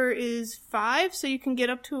number is 5, so you can get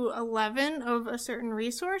up to 11 of a certain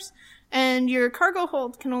resource, and your cargo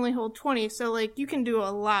hold can only hold 20. So like you can do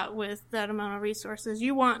a lot with that amount of resources.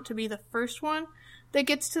 You want to be the first one that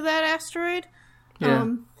gets to that asteroid. Yeah.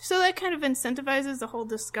 So that kind of incentivizes the whole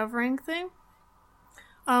discovering thing.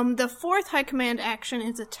 The 4th high command action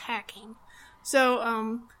is attacking.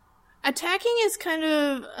 So, attacking is kind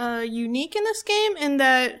of unique in this game in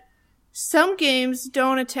that some games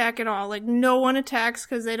don't attack at all. Like, no one attacks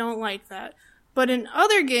because they don't like that. But in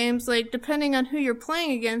other games, like, depending on who you're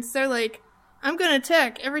playing against, they're like, I'm gonna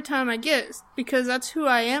attack every time I get, because that's who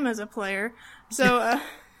I am as a player. So,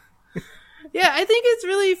 yeah, I think it's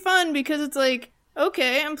really fun because it's like,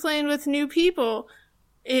 okay, I'm playing with new people.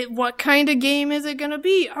 What kind of game is it gonna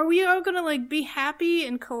be? Are we all gonna, like, be happy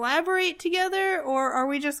and collaborate together, or are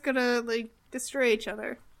we just gonna, like, destroy each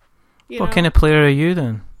other? What kind of player are you,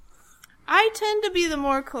 then? I tend to be the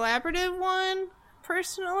more collaborative one,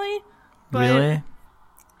 personally. But really?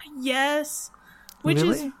 Yes. Which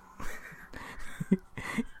really? is...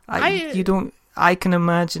 I can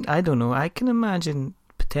imagine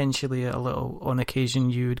potentially a little, on occasion,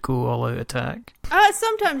 you would go all out attack.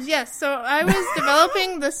 Sometimes, yes. So I was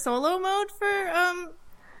developing the solo mode for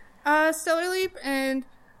Stellar Leap, and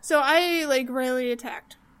so I like rarely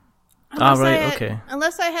attacked.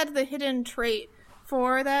 Unless I had the hidden trait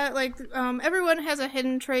for that. Like everyone has a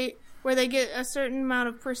hidden trait where they get a certain amount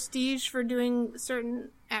of prestige for doing certain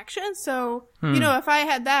actions. So if I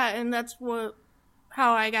had that and that's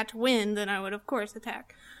how I got to win, then I would of course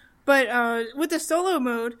attack. But with the solo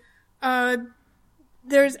mode,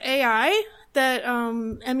 there's AI that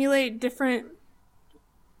emulate different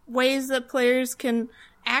ways that players can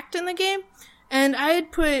act in the game. And I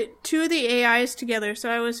had put 2 of the AIs together, so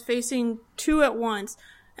I was facing 2 at once.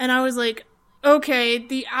 And I was like, okay,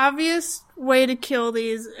 the obvious way to kill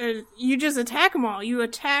these is you just attack them all. You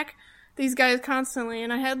attack these guys constantly.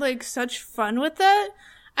 And I had like such fun with that.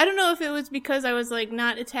 I don't know if it was because I was like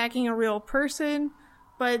not attacking a real person.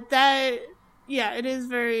 But that, yeah, it is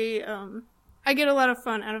very, I get a lot of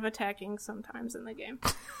fun out of attacking sometimes in the game.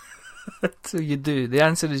 So you do. The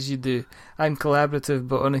answer is you do. I'm collaborative,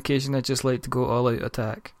 but on occasion I just like to go all out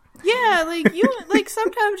attack. Yeah, like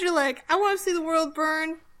sometimes you're like, I want to see the world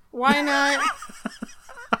burn. Why not?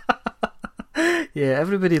 Yeah,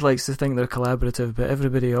 everybody likes to think they're collaborative, but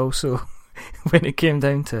everybody also when it came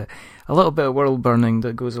down to a little bit of world burning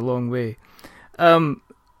that goes a long way. I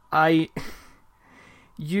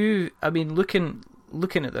mean,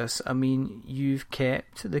 looking at this, I mean, you've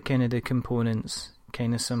kept the kind of the components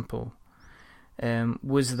kind of simple.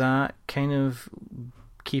 Was that kind of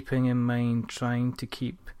keeping in mind trying to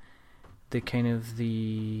keep the kind of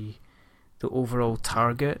the overall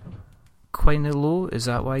target quite low? Is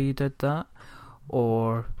that why you did that?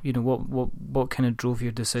 Or, you know, what kind of drove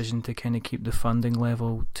your decision to kind of keep the funding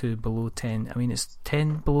level to below 10? I mean, it's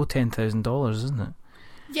below $10,000, isn't it?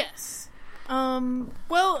 Yes.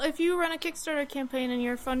 Well, if you run a Kickstarter campaign and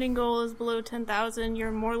your funding goal is below 10,000,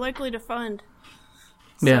 you're more likely to fund.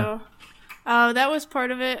 Yeah. So, that was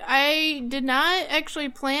part of it. I did not actually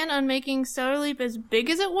plan on making Stellar Leap as big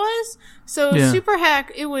as it was. So, Super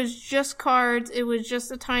Hack, it was just cards. It was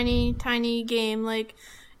just a tiny, tiny game. Like,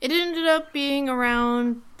 it ended up being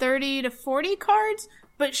around 30 to 40 cards,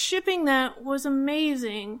 but shipping that was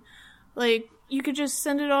amazing. Like, you could just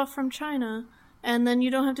send it off from China, and then you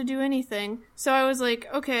don't have to do anything. So I was like,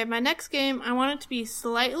 okay, my next game, I want it to be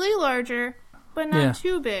slightly larger, but not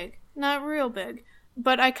too big. Not real big.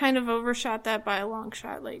 But I kind of overshot that by a long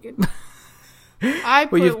shot. Like, I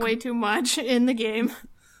put way too much in the game.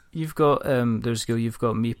 You've got, you've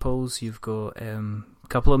got meeples, you've got a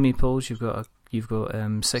couple of meeples, you've got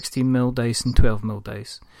 16mm dice and 12mm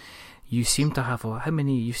dice. You seem to have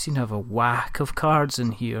you seem to have a whack of cards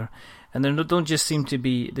in here, and they seem to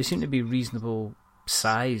be reasonable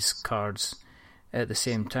size cards at the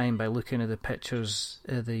same time by looking at the pictures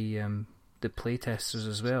of the playtesters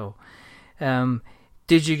as well.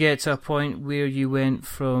 Did you get to a point where you went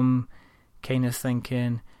from kind of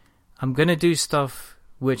thinking, I'm going to do stuff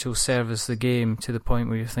which will service the game, to the point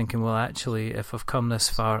where you're thinking, well, actually, if I've come this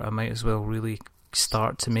far, I might as well really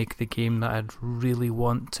start to make the game that I'd really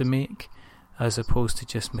want to make, as opposed to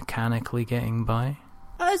just mechanically getting by?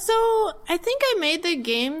 So, I think I made the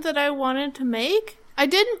game that I wanted to make. I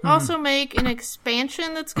did also make an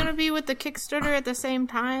expansion that's going to be with the Kickstarter at the same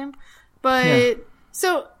time. But,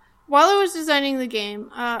 so, while I was designing the game,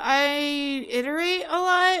 I iterate a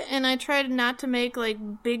lot, and I tried not to make,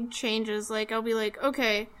 like, big changes. Like, I'll be like,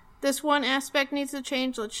 okay, this one aspect needs to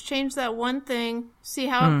change, let's change that one thing, see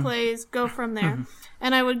how it plays, go from there.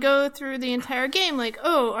 And I would go through the entire game, like,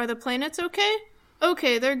 oh, are the planets okay?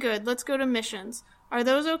 Okay, they're good, let's go to missions. Are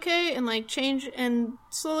those okay? And, like, change and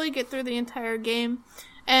slowly get through the entire game.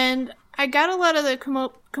 And I got a lot of the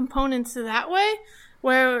components that way,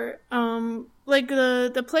 where, like,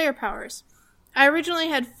 the player powers. I originally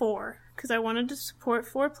had 4, because I wanted to support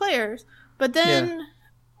 4 players. But then,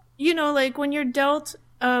 you know, like, when you're dealt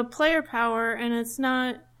a player power, and it's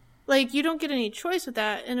not, like, you don't get any choice with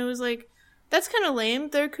that. And it was like, that's kind of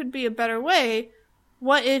lame. There could be a better way.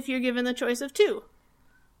 What if you're given the choice of 2?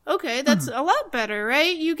 Okay, that's a lot better,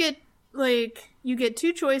 right? You get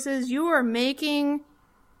 2 choices. You are making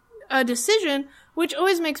a decision, which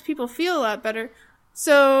always makes people feel a lot better.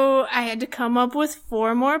 So I had to come up with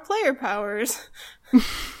 4 more player powers.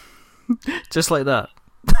 Just like that.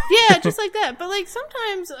 Yeah, just like that. But, like,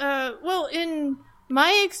 sometimes, well, in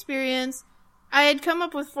my experience, I had come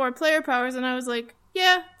up with 4 player powers, and I was like,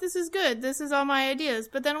 yeah, this is good. This is all my ideas.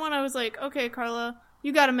 But then when I was like, okay, Carla,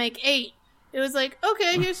 you gotta make 8. It was like,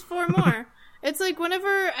 okay, here's 4 more. It's like,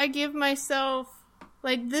 whenever I give myself,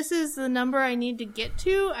 like, this is the number I need to get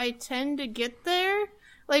to, I tend to get there,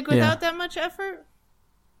 like, without that much effort.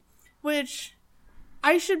 Which,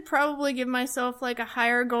 I should probably give myself, like, a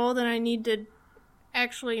higher goal than I need to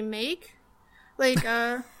actually make. Like,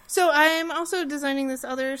 so I am also designing this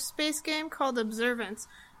other space game called Observance.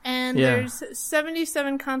 And there's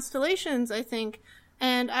 77 constellations, I think.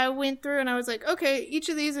 And I went through and I was like, okay, each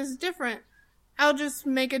of these is different. I'll just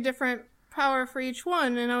make a different power for each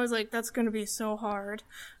one. And I was like, that's going to be so hard.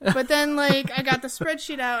 But then, like, I got the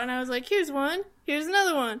spreadsheet out and I was like, here's one, here's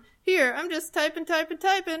another one. Here, I'm just typing.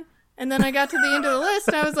 And then I got to the end of the list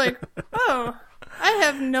and I was like, oh, I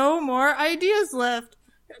have no more ideas left.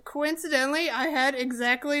 Coincidentally, I had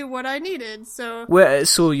exactly what I needed, so... Well,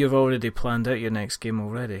 so you've already planned out your next game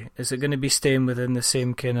already. Is it going to be staying within the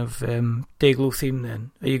same kind of Dayglow theme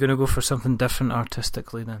then? Are you going to go for something different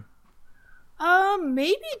artistically then?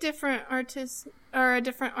 Maybe different artists, or a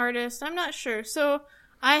different artist, I'm not sure. So,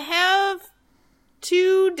 I have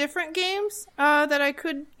 2 different games that I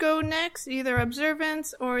could go next, either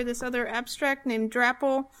Observance or this other abstract named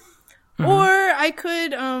Drapple. Mm-hmm. Or I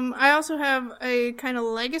could, I also have a kind of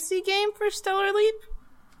legacy game for Stellar Leap.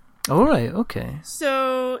 Alright, okay.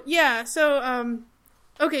 So, yeah,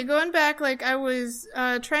 okay, going back, like, I was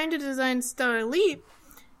trying to design Stellar Leap,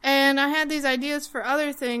 and I had these ideas for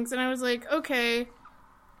other things, and I was like, okay,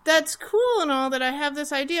 that's cool and all that I have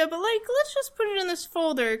this idea, but, like, let's just put it in this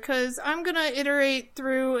folder, because I'm going to iterate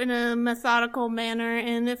through in a methodical manner,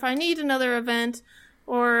 and if I need another event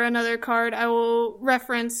or another card, I will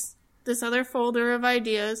reference this other folder of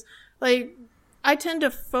ideas. Like, I tend to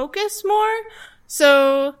focus more,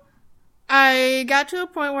 so I got to a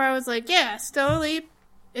point where I was like, yeah, Stellar Leap,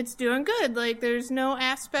 it's doing good. Like, there's no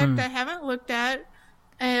aspect I haven't looked at,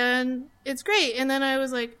 and it's great. And then I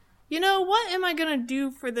was like, you know, what am I going to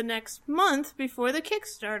do for the next month before the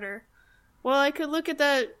Kickstarter? Well, I could look at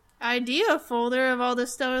that idea folder of all the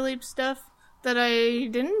Stellar Leap stuff that I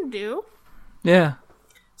didn't do. Yeah.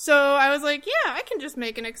 So I was like, yeah, I can just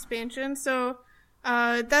make an expansion. So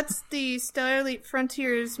that's the Stellar Leap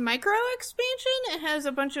Frontiers micro expansion. It has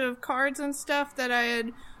a bunch of cards and stuff that I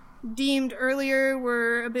had deemed earlier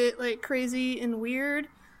were a bit, like, crazy and weird.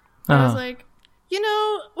 I was like, you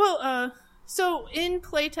know, well, so in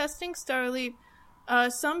playtesting Stellar Leap,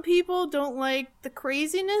 some people don't like the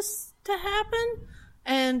craziness to happen,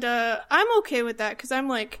 and I'm okay with that, because I'm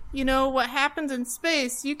like, you know, what happens in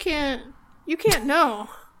space, you can't know.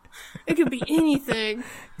 It could be anything.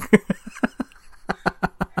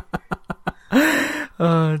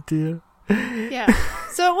 Oh, dear. Yeah.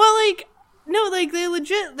 So, well, like, no, like, they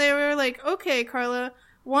were like, okay, Carla,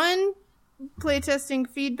 one playtesting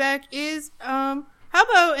feedback is, how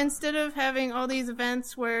about instead of having all these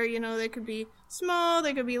events where, you know, they could be small,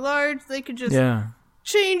 they could be large, they could just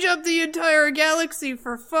change up the entire galaxy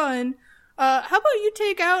for fun. How about you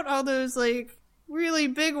take out all those, like, really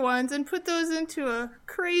big ones and put those into a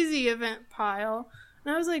crazy event pile?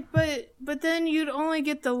 And I was like, but then you'd only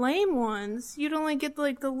get the lame ones. You'd only get,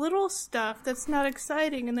 like, the little stuff that's not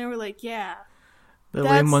exciting. And they were like, yeah. The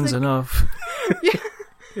lame one's enough. Yeah.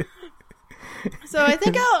 So I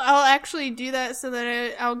think I'll actually do that so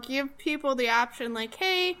that I'll give people the option, like,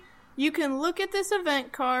 hey, you can look at this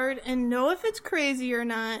event card and know if it's crazy or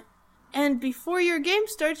not, and before your game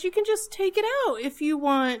starts, you can just take it out if you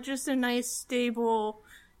want just a nice, stable,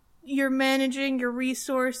 you're managing your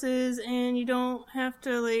resources, and you don't have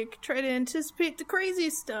to, like, try to anticipate the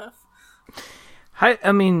crazy stuff.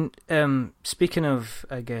 I mean, speaking of,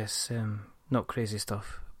 I guess, not crazy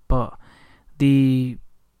stuff, but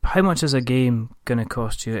how much is a game going to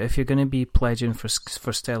cost you if you're going to be pledging for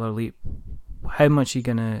Stellar Leap? How much you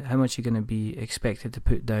gonna be expected to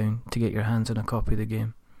put down to get your hands on a copy of the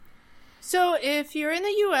game? So if you're in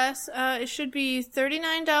the U.S., it should be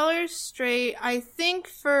 $39 straight. I think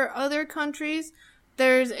for other countries,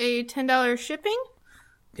 there's a $10 shipping.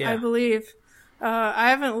 Yeah. I believe. I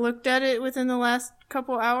haven't looked at it within the last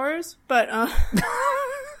couple hours, but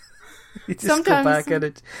you just sometimes go back at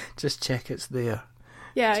it, just check it's there.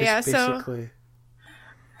 Yeah, just yeah. Basically. So,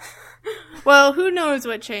 well, who knows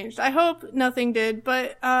what changed? I hope nothing did.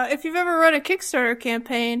 But if you've ever run a Kickstarter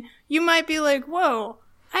campaign, you might be like, "Whoa,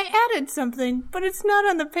 I added something, but it's not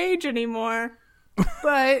on the page anymore."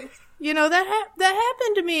 But you know that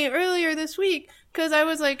happened to me earlier this week because I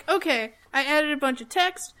was like, "Okay, I added a bunch of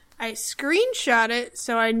text. I screenshot it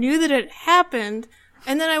so I knew that it happened."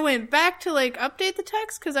 And then I went back to, like, update the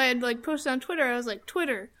text because I had, like, posted on Twitter. I was like,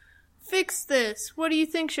 Twitter, fix this. What do you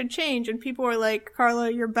think should change? And people were like, Carla,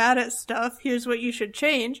 you're bad at stuff. Here's what you should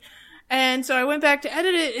change. And so I went back to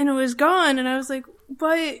edit it, and it was gone. And I was like,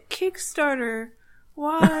 but Kickstarter,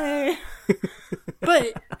 why?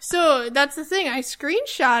 But, so, that's the thing. I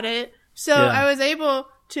screenshot it, so I was able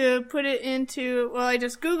to put it into, well, I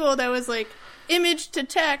just Googled, I was like, image to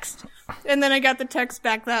text, and then I got the text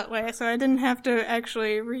back that way, so I didn't have to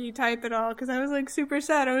actually retype it all, because I was, like, super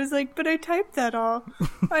sad. I was like, but I typed that all.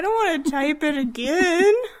 I don't want to type it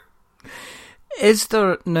again. Is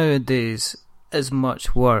there nowadays as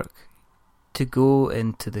much work to go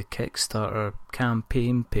into the Kickstarter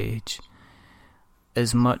campaign page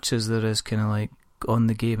as much as there is kind of, like, on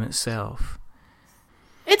the game itself?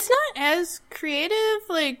 It's not as creative,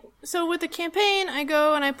 like, so with the campaign, I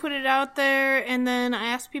go and I put it out there, and then I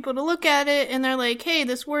ask people to look at it, and they're like, hey,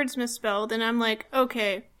 this word's misspelled, and I'm like,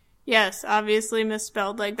 okay, yes, obviously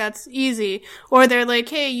misspelled, like, that's easy. Or they're like,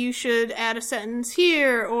 hey, you should add a sentence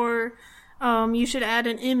here, or you should add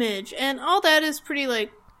an image, and all that is pretty,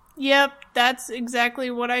 like, yep, that's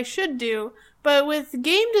exactly what I should do. But with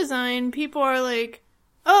game design, people are like,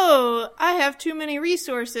 oh, I have too many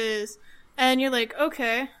resources. And you're like,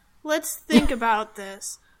 okay, let's think about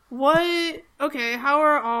this. Okay, how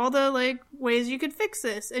are all the, like, ways you could fix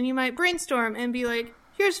this? And you might brainstorm and be like,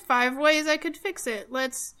 here's 5 ways I could fix it.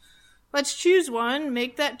 Let's choose one,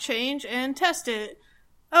 make that change, and test it.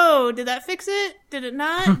 Oh, did that fix it? Did it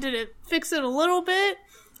not? Did it fix it a little bit?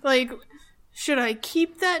 Like, should I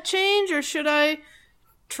keep that change, or should I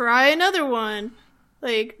try another one?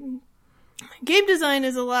 like, game design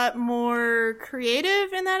is a lot more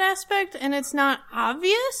creative in that aspect, and it's not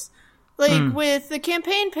obvious. Like, with the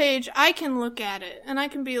campaign page, I can look at it, and I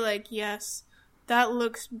can be like, yes, that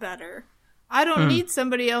looks better. I don't need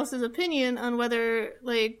somebody else's opinion on whether,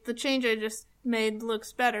 like, the change I just made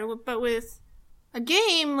looks better. But with a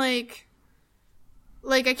game, like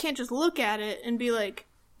I can't just look at it and be like,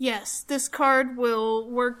 yes, this card will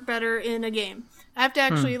work better in a game. I have to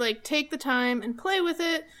actually, like, take the time and play with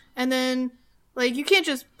it, and then, like, you can't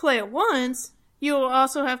just play it once. You'll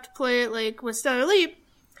also have to play it, like, with Stellar Leap.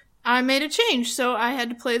 I made a change, so I had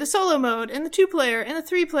to play the solo mode, and the 2-player, and the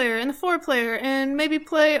 3-player, and the 4-player, and maybe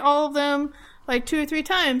play all of them, like, 2 or 3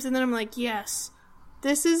 times, and then I'm like, yes,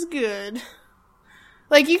 this is good.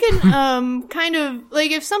 Like, you can, kind of,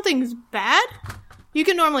 like, if something's bad, you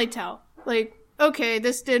can normally tell. Like, okay,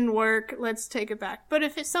 this didn't work, let's take it back. But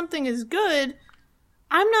if something is good,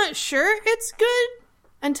 I'm not sure it's good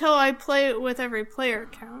until I play it with every player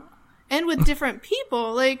count. And with different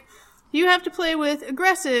people, like, you have to play with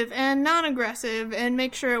aggressive and non-aggressive and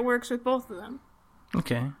make sure it works with both of them.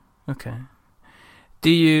 Okay.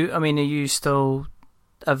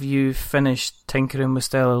 Have you finished tinkering with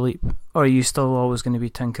Stellar Leap? Or are you still always going to be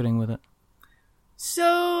tinkering with it?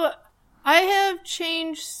 So, I have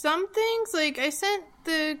changed some things. Like, I sent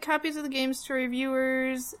the copies of the games to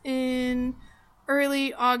reviewers in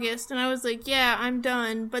early August, and I was like, yeah, I'm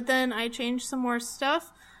done. But then I changed some more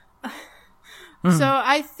stuff. So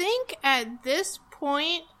I think at this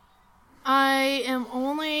point, I am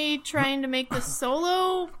only trying to make the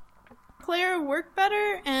solo player work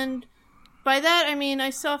better, and by that I mean I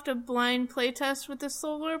still have to blind playtest with the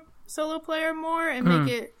solo player more and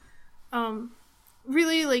make it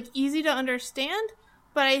really, like, easy to understand.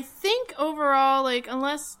 But I think overall, like,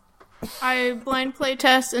 unless I blind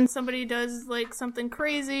playtest and somebody does, like, something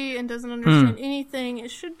crazy and doesn't understand anything, it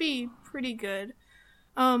should be pretty good.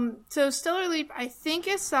 So Stellar Leap, I think,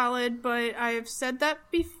 is solid, but I've said that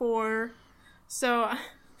before, so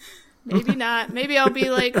maybe not. Maybe I'll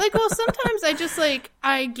be like, well, sometimes I just, like,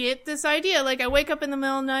 I get this idea. Like, I wake up in the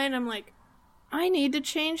middle of the night and I'm like, I need to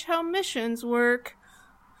change how missions work.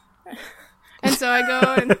 And so I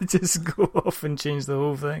go and just go off and change the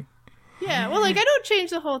whole thing. Yeah, well, like, I don't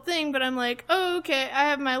change the whole thing, but I'm like, oh, okay, I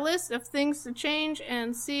have my list of things to change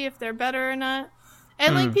and see if they're better or not.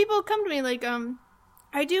 And, like, people come to me, like,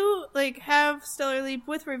 I do, like, have Stellar Leap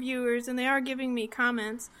with reviewers, and they are giving me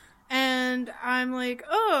comments, and I'm like,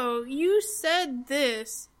 oh, you said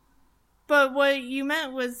this, but what you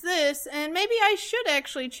meant was this, and maybe I should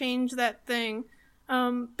actually change that thing,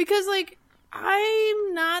 because, like,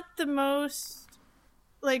 I'm not the most,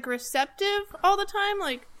 like, receptive all the time,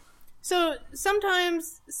 like, so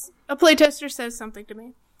sometimes a playtester says something to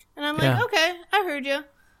me, and I'm like, okay, I heard you,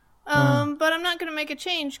 but I'm not gonna make a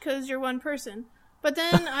change because you're one person. But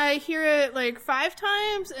then I hear it, like, 5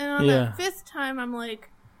 times, and on the 5th time, I'm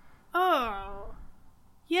like, oh,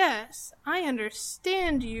 yes, I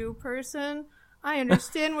understand you, person. I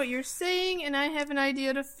understand what you're saying, and I have an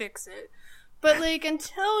idea to fix it. But, like,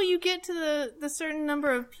 until you get to the certain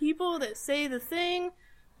number of people that say the thing,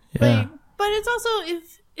 like, but it's also,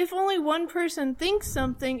 if only one person thinks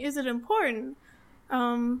something, is it important?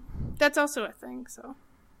 That's also a thing, so.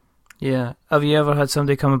 Yeah. Have you ever had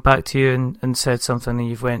somebody coming back to you and said something and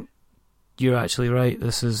you've went, you're actually right,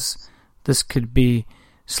 this could be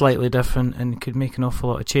slightly different and could make an awful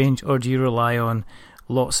lot of change? Or do you rely on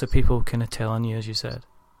lots of people kind of telling you, as you said?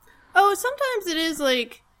 Oh, sometimes it is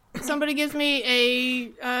like, somebody gives me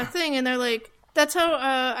a thing and they're like, that's how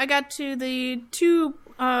I got to the two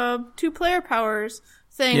player powers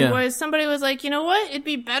thing, was somebody was like, you know what, it'd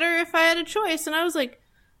be better if I had a choice. And I was like,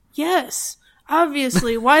 yes.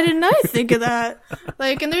 Obviously, why didn't I think of that?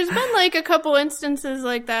 Like, and there's been, like, a couple instances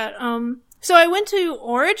like that. So I went to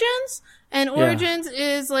Origins, and Origins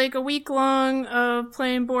is, like, a week long of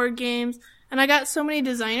playing board games, and I got so many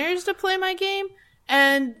designers to play my game,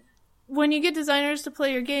 and when you get designers to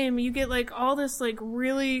play your game, you get, like, all this, like,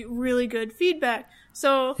 really, really good feedback.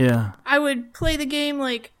 So I would play the game,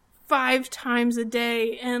 like, 5 times a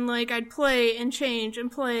day, and, like, I'd play and change and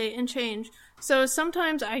play and change. So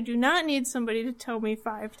sometimes I do not need somebody to tell me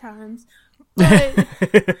 5 times. But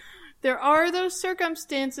there are those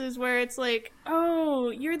circumstances where it's like,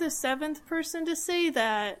 oh, you're the 7th person to say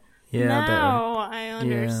that. Yeah, now I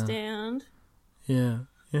understand. Yeah.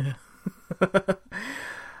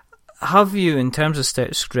 Have you, in terms of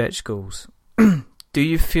stretch goals, do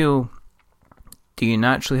you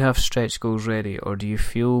naturally have stretch goals ready, or do you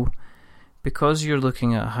feel, because you're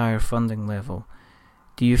looking at a higher funding level,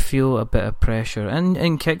 do you feel a bit of pressure? And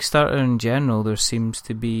in Kickstarter in general, there seems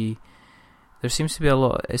to be there seems to be a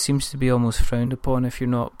lot. It seems to be almost frowned upon if you're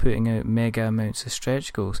not putting out mega amounts of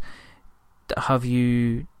stretch goals. Have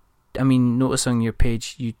you? I mean, notice on your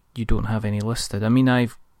page you don't have any listed. I mean,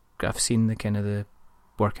 I've seen the kind of the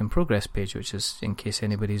work in progress page, which is in case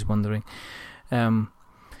anybody's wondering. Do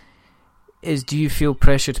you feel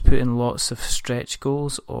pressure to put in lots of stretch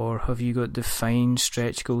goals, or have you got defined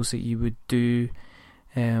stretch goals that you would do,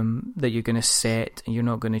 that you're going to set and you're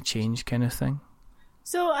not going to change, kind of thing?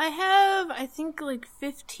 So I have, I think, like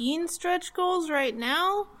 15 stretch goals right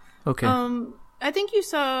now. Okay. I think you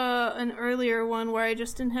saw an earlier one where I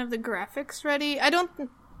just didn't have the graphics ready.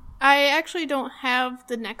 I actually don't have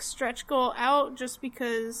the next stretch goal out just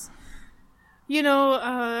because,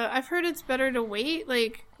 I've heard it's better to wait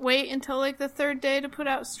until like the third day to put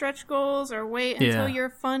out stretch goals, or wait until you're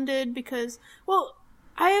funded, because, well,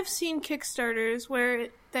 I have seen Kickstarters where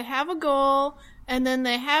they have a goal and then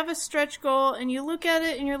they have a stretch goal and you look at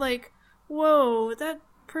it and you're like, whoa, that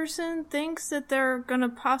person thinks that they're gonna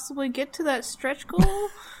possibly get to that stretch goal?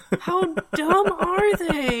 How dumb are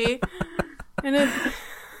they?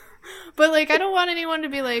 But like, I don't want anyone to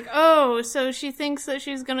be like, oh, so she thinks that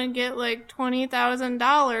she's gonna get like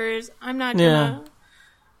 $20,000. I'm not gonna.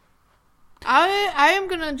 I am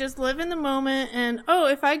gonna just live in the moment, and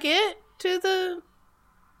if I get to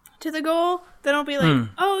the goal, then I'll be like,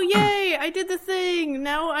 oh yay, I did the thing.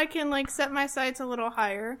 Now I can like set my sights a little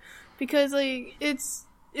higher, because like it's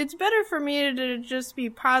better for me to just be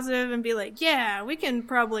positive and be like, yeah, we can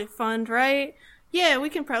probably fund, right? Yeah, we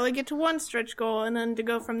can probably get to one stretch goal, and then to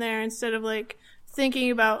go from there, instead of like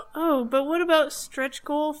thinking about, oh, but what about stretch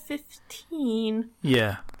goal 15?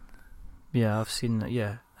 Yeah, I've seen that.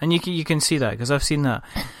 Yeah, and you can see that, because I've seen that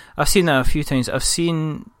a few times. I've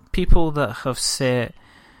seen people that have set.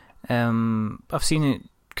 I've seen it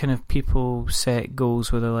kind of people set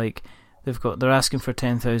goals where they're like, they're asking for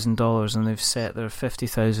 $10,000 and they've set their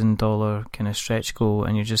 $50,000 kind of stretch goal,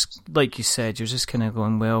 and you're just, like you said, you're just kind of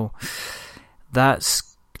going, well,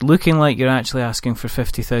 that's looking like you're actually asking for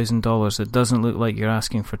 $50,000. It doesn't look like you're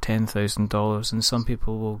asking for $10,000, and some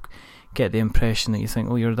people will get the impression that you think,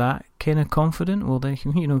 oh, you're that kind of confident. Well, then,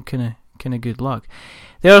 kind of good luck.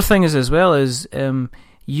 The other thing is, as well, is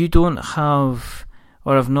you don't have,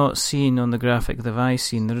 or I've not seen on the graphic that I've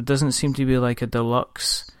seen, there doesn't seem to be like a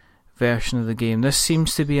deluxe version of the game. This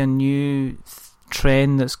seems to be a new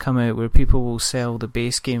trend that's come out, where people will sell the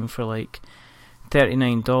base game for like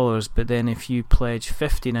 $39, but then if you pledge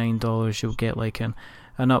 $59, you'll get like an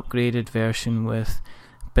upgraded version with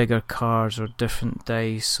bigger cards or different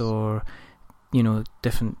dice, or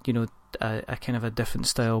different, a kind of a different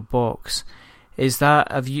style box. Is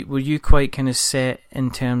that, were you quite kind of set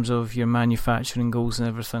in terms of your manufacturing goals and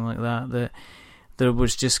everything like that there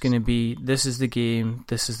was just going to be, this is the game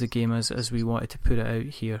as we wanted to put it out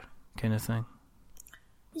here, kind of thing?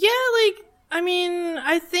 Yeah,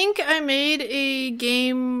 I think I made a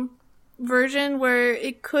game version where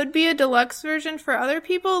it could be a deluxe version for other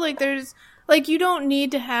people. Like, there's, like, you don't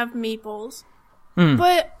need to have meeples.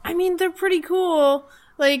 But, they're pretty cool.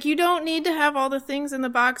 Like, you don't need to have all the things in the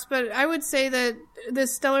box, but I would say that the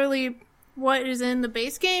Stellar Leap, what is in the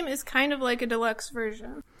base game, is kind of like a deluxe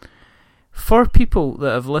version. For people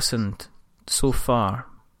that have listened so far,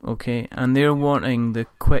 okay, and they're wanting the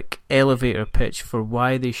quick elevator pitch for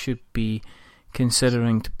why they should be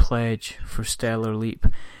considering to pledge for Stellar Leap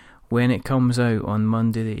when it comes out on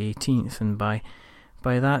Monday the 18th, and by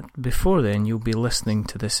that, before then, you'll be listening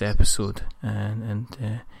to this episode,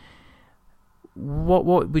 and what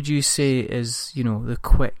would you say is, the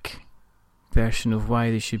quick version of why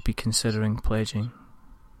they should be considering pledging?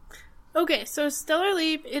 Okay, so Stellar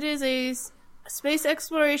Leap, it is a space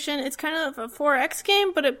exploration. It's kind of a 4X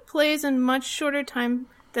game, but it plays in much shorter time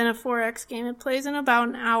than a 4X game. It plays in about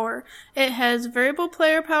an hour. It has variable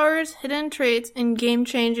player powers, hidden traits, and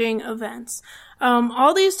game-changing events.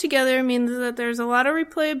 All these together mean that there's a lot of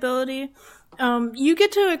replayability. You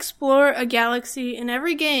get to explore a galaxy in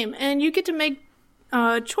every game, and you get to make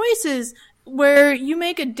choices where you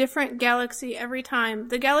make a different galaxy every time.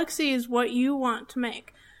 The galaxy is what you want to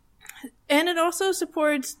make. And it also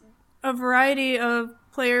supports a variety of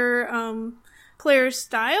player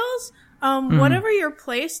styles. Whatever your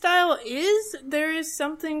play style is, there is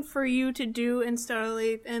something for you to do in Stellar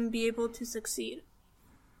Leap and be able to succeed.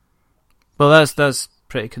 Well, that's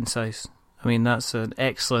pretty concise. That's an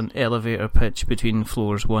excellent elevator pitch between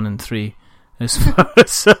floors 1 and 3, as far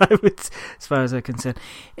as I'm concerned.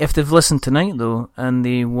 If they've listened tonight, though, and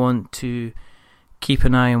they want to keep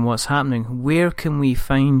an eye on what's happening, where can we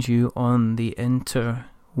find you on the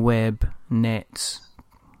interweb nets?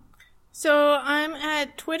 So I'm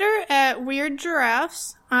at Twitter at Weird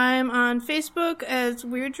Giraffes. I'm on Facebook as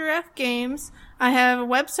Weird Giraffe Games. I have a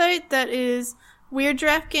website that is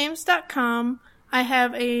weirdgiraffegames.com. I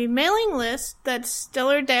have a mailing list that's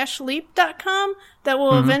stellar-leap.com that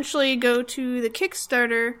will eventually go to the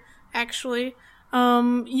Kickstarter, actually.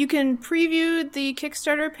 You can preview the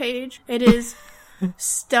Kickstarter page. It is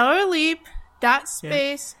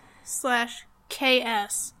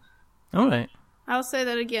stellarleap.space/KS. All right. I'll say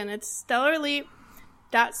that again. It's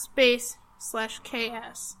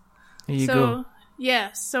stellarleap.space/KS. There you go.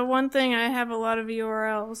 Yeah, so one thing, I have a lot of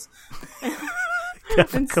URLs. I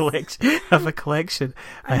have a collection.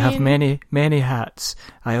 I have many hats.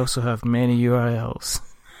 I also have many URLs.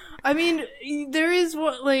 I mean, there is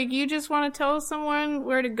what, like, you just want to tell someone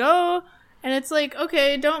where to go, and it's like,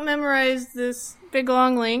 okay, don't memorize this big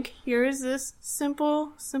long link. Here is this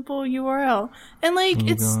simple URL. And, like,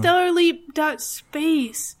 it's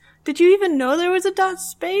stellarleap.space. Did you even know there was a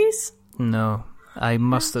 .space? No. I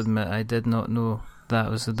must admit, I did not know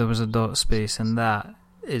there was a .space, and that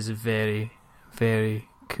is very, very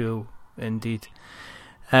cool indeed.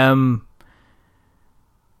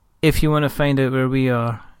 If you want to find out where we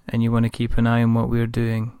are, and you want to keep an eye on what we're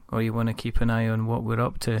doing, or you want to keep an eye on what we're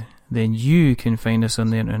up to, then you can find us on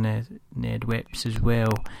the internet webs as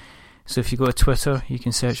well. So if you go to Twitter, you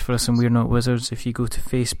can search for us on We're Not Wizards. If you go to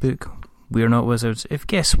Facebook, We're Not Wizards. If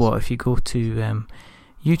you go to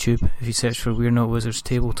YouTube, if you search for We're Not Wizards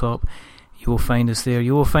Tabletop, you will find us there.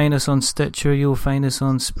 You will find us on Stitcher, you will find us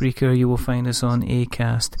on Spreaker, you will find us on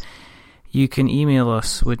Acast. You can email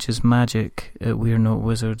us, which is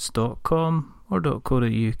magic@we'renotwizards.com or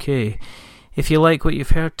 .co.uk. If you like what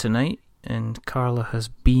you've heard tonight, and Carla has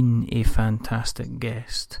been a fantastic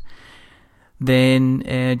guest, then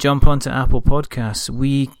jump onto Apple Podcasts.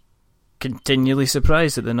 We continually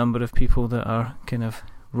surprised at the number of people that are kind of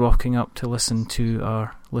rocking up to listen to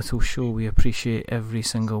our little show. We appreciate every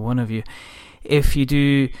single one of you. If you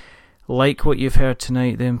do like what you've heard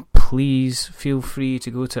tonight, then please feel free to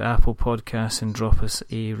go to Apple Podcasts and drop us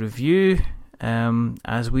a review.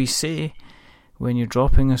 As we say, when you're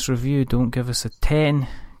dropping us review, don't give us a 10,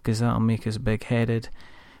 because that'll make us big-headed,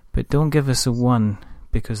 but don't give us a 1,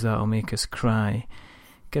 because that'll make us cry.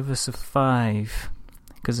 Give us a 5,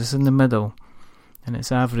 because it's in the middle, and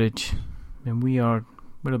it's average, and we're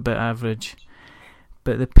a bit average.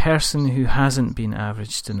 But the person who hasn't been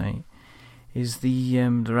average tonight is the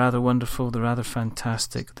rather wonderful, the rather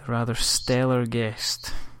fantastic, the rather stellar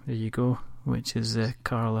guest. There you go, which is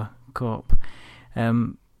Carla Kopp.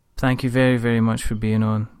 Thank you very, very much for being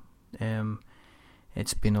on.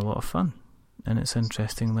 It's been a lot of fun, and it's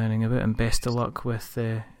interesting learning about it, and best of luck with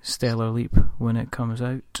Stellar Leap when it comes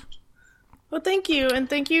out. Well, thank you, and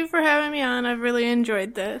thank you for having me on. I've really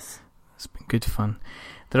enjoyed this. It's been good fun.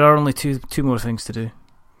 There are only two more things to do.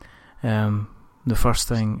 The first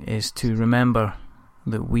thing is to remember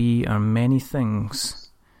that we are many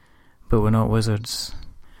things, but we're not wizards.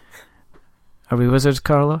 Are we wizards,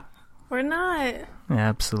 Carla? We're not.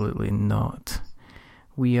 Absolutely not.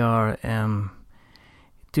 We are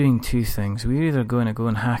doing two things. We're either going to go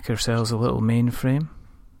and hack ourselves a little mainframe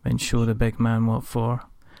and show the big man what for,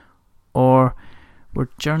 or we're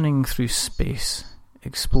journeying through space,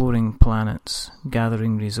 exploring planets,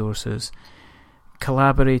 gathering resources,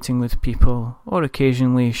 collaborating with people, or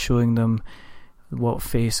occasionally showing them what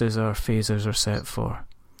faces our phasers are set for.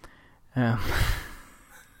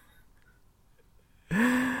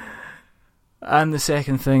 And the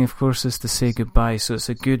second thing, of course, is to say goodbye. So it's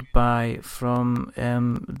a goodbye from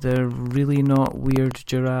the really not weird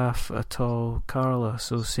giraffe at all, Carla.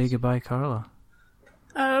 So say goodbye, Carla.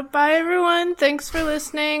 Bye, everyone. Thanks for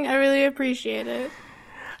listening. I really appreciate it.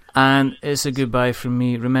 And it's a goodbye from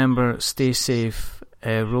me. Remember, stay safe.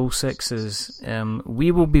 Roll sixes.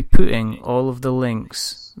 We will be putting all of the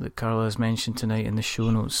links that Carla has mentioned tonight in the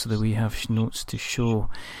show notes so that we have notes to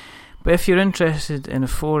show. But if you're interested in a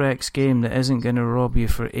 4X game that isn't going to rob you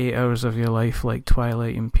for 8 hours of your life like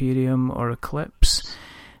Twilight Imperium or Eclipse,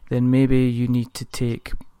 then maybe you need to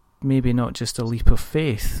take maybe not just a leap of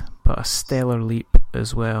faith, but a stellar leap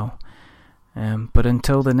as well. But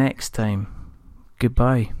until the next time,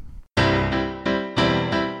 goodbye.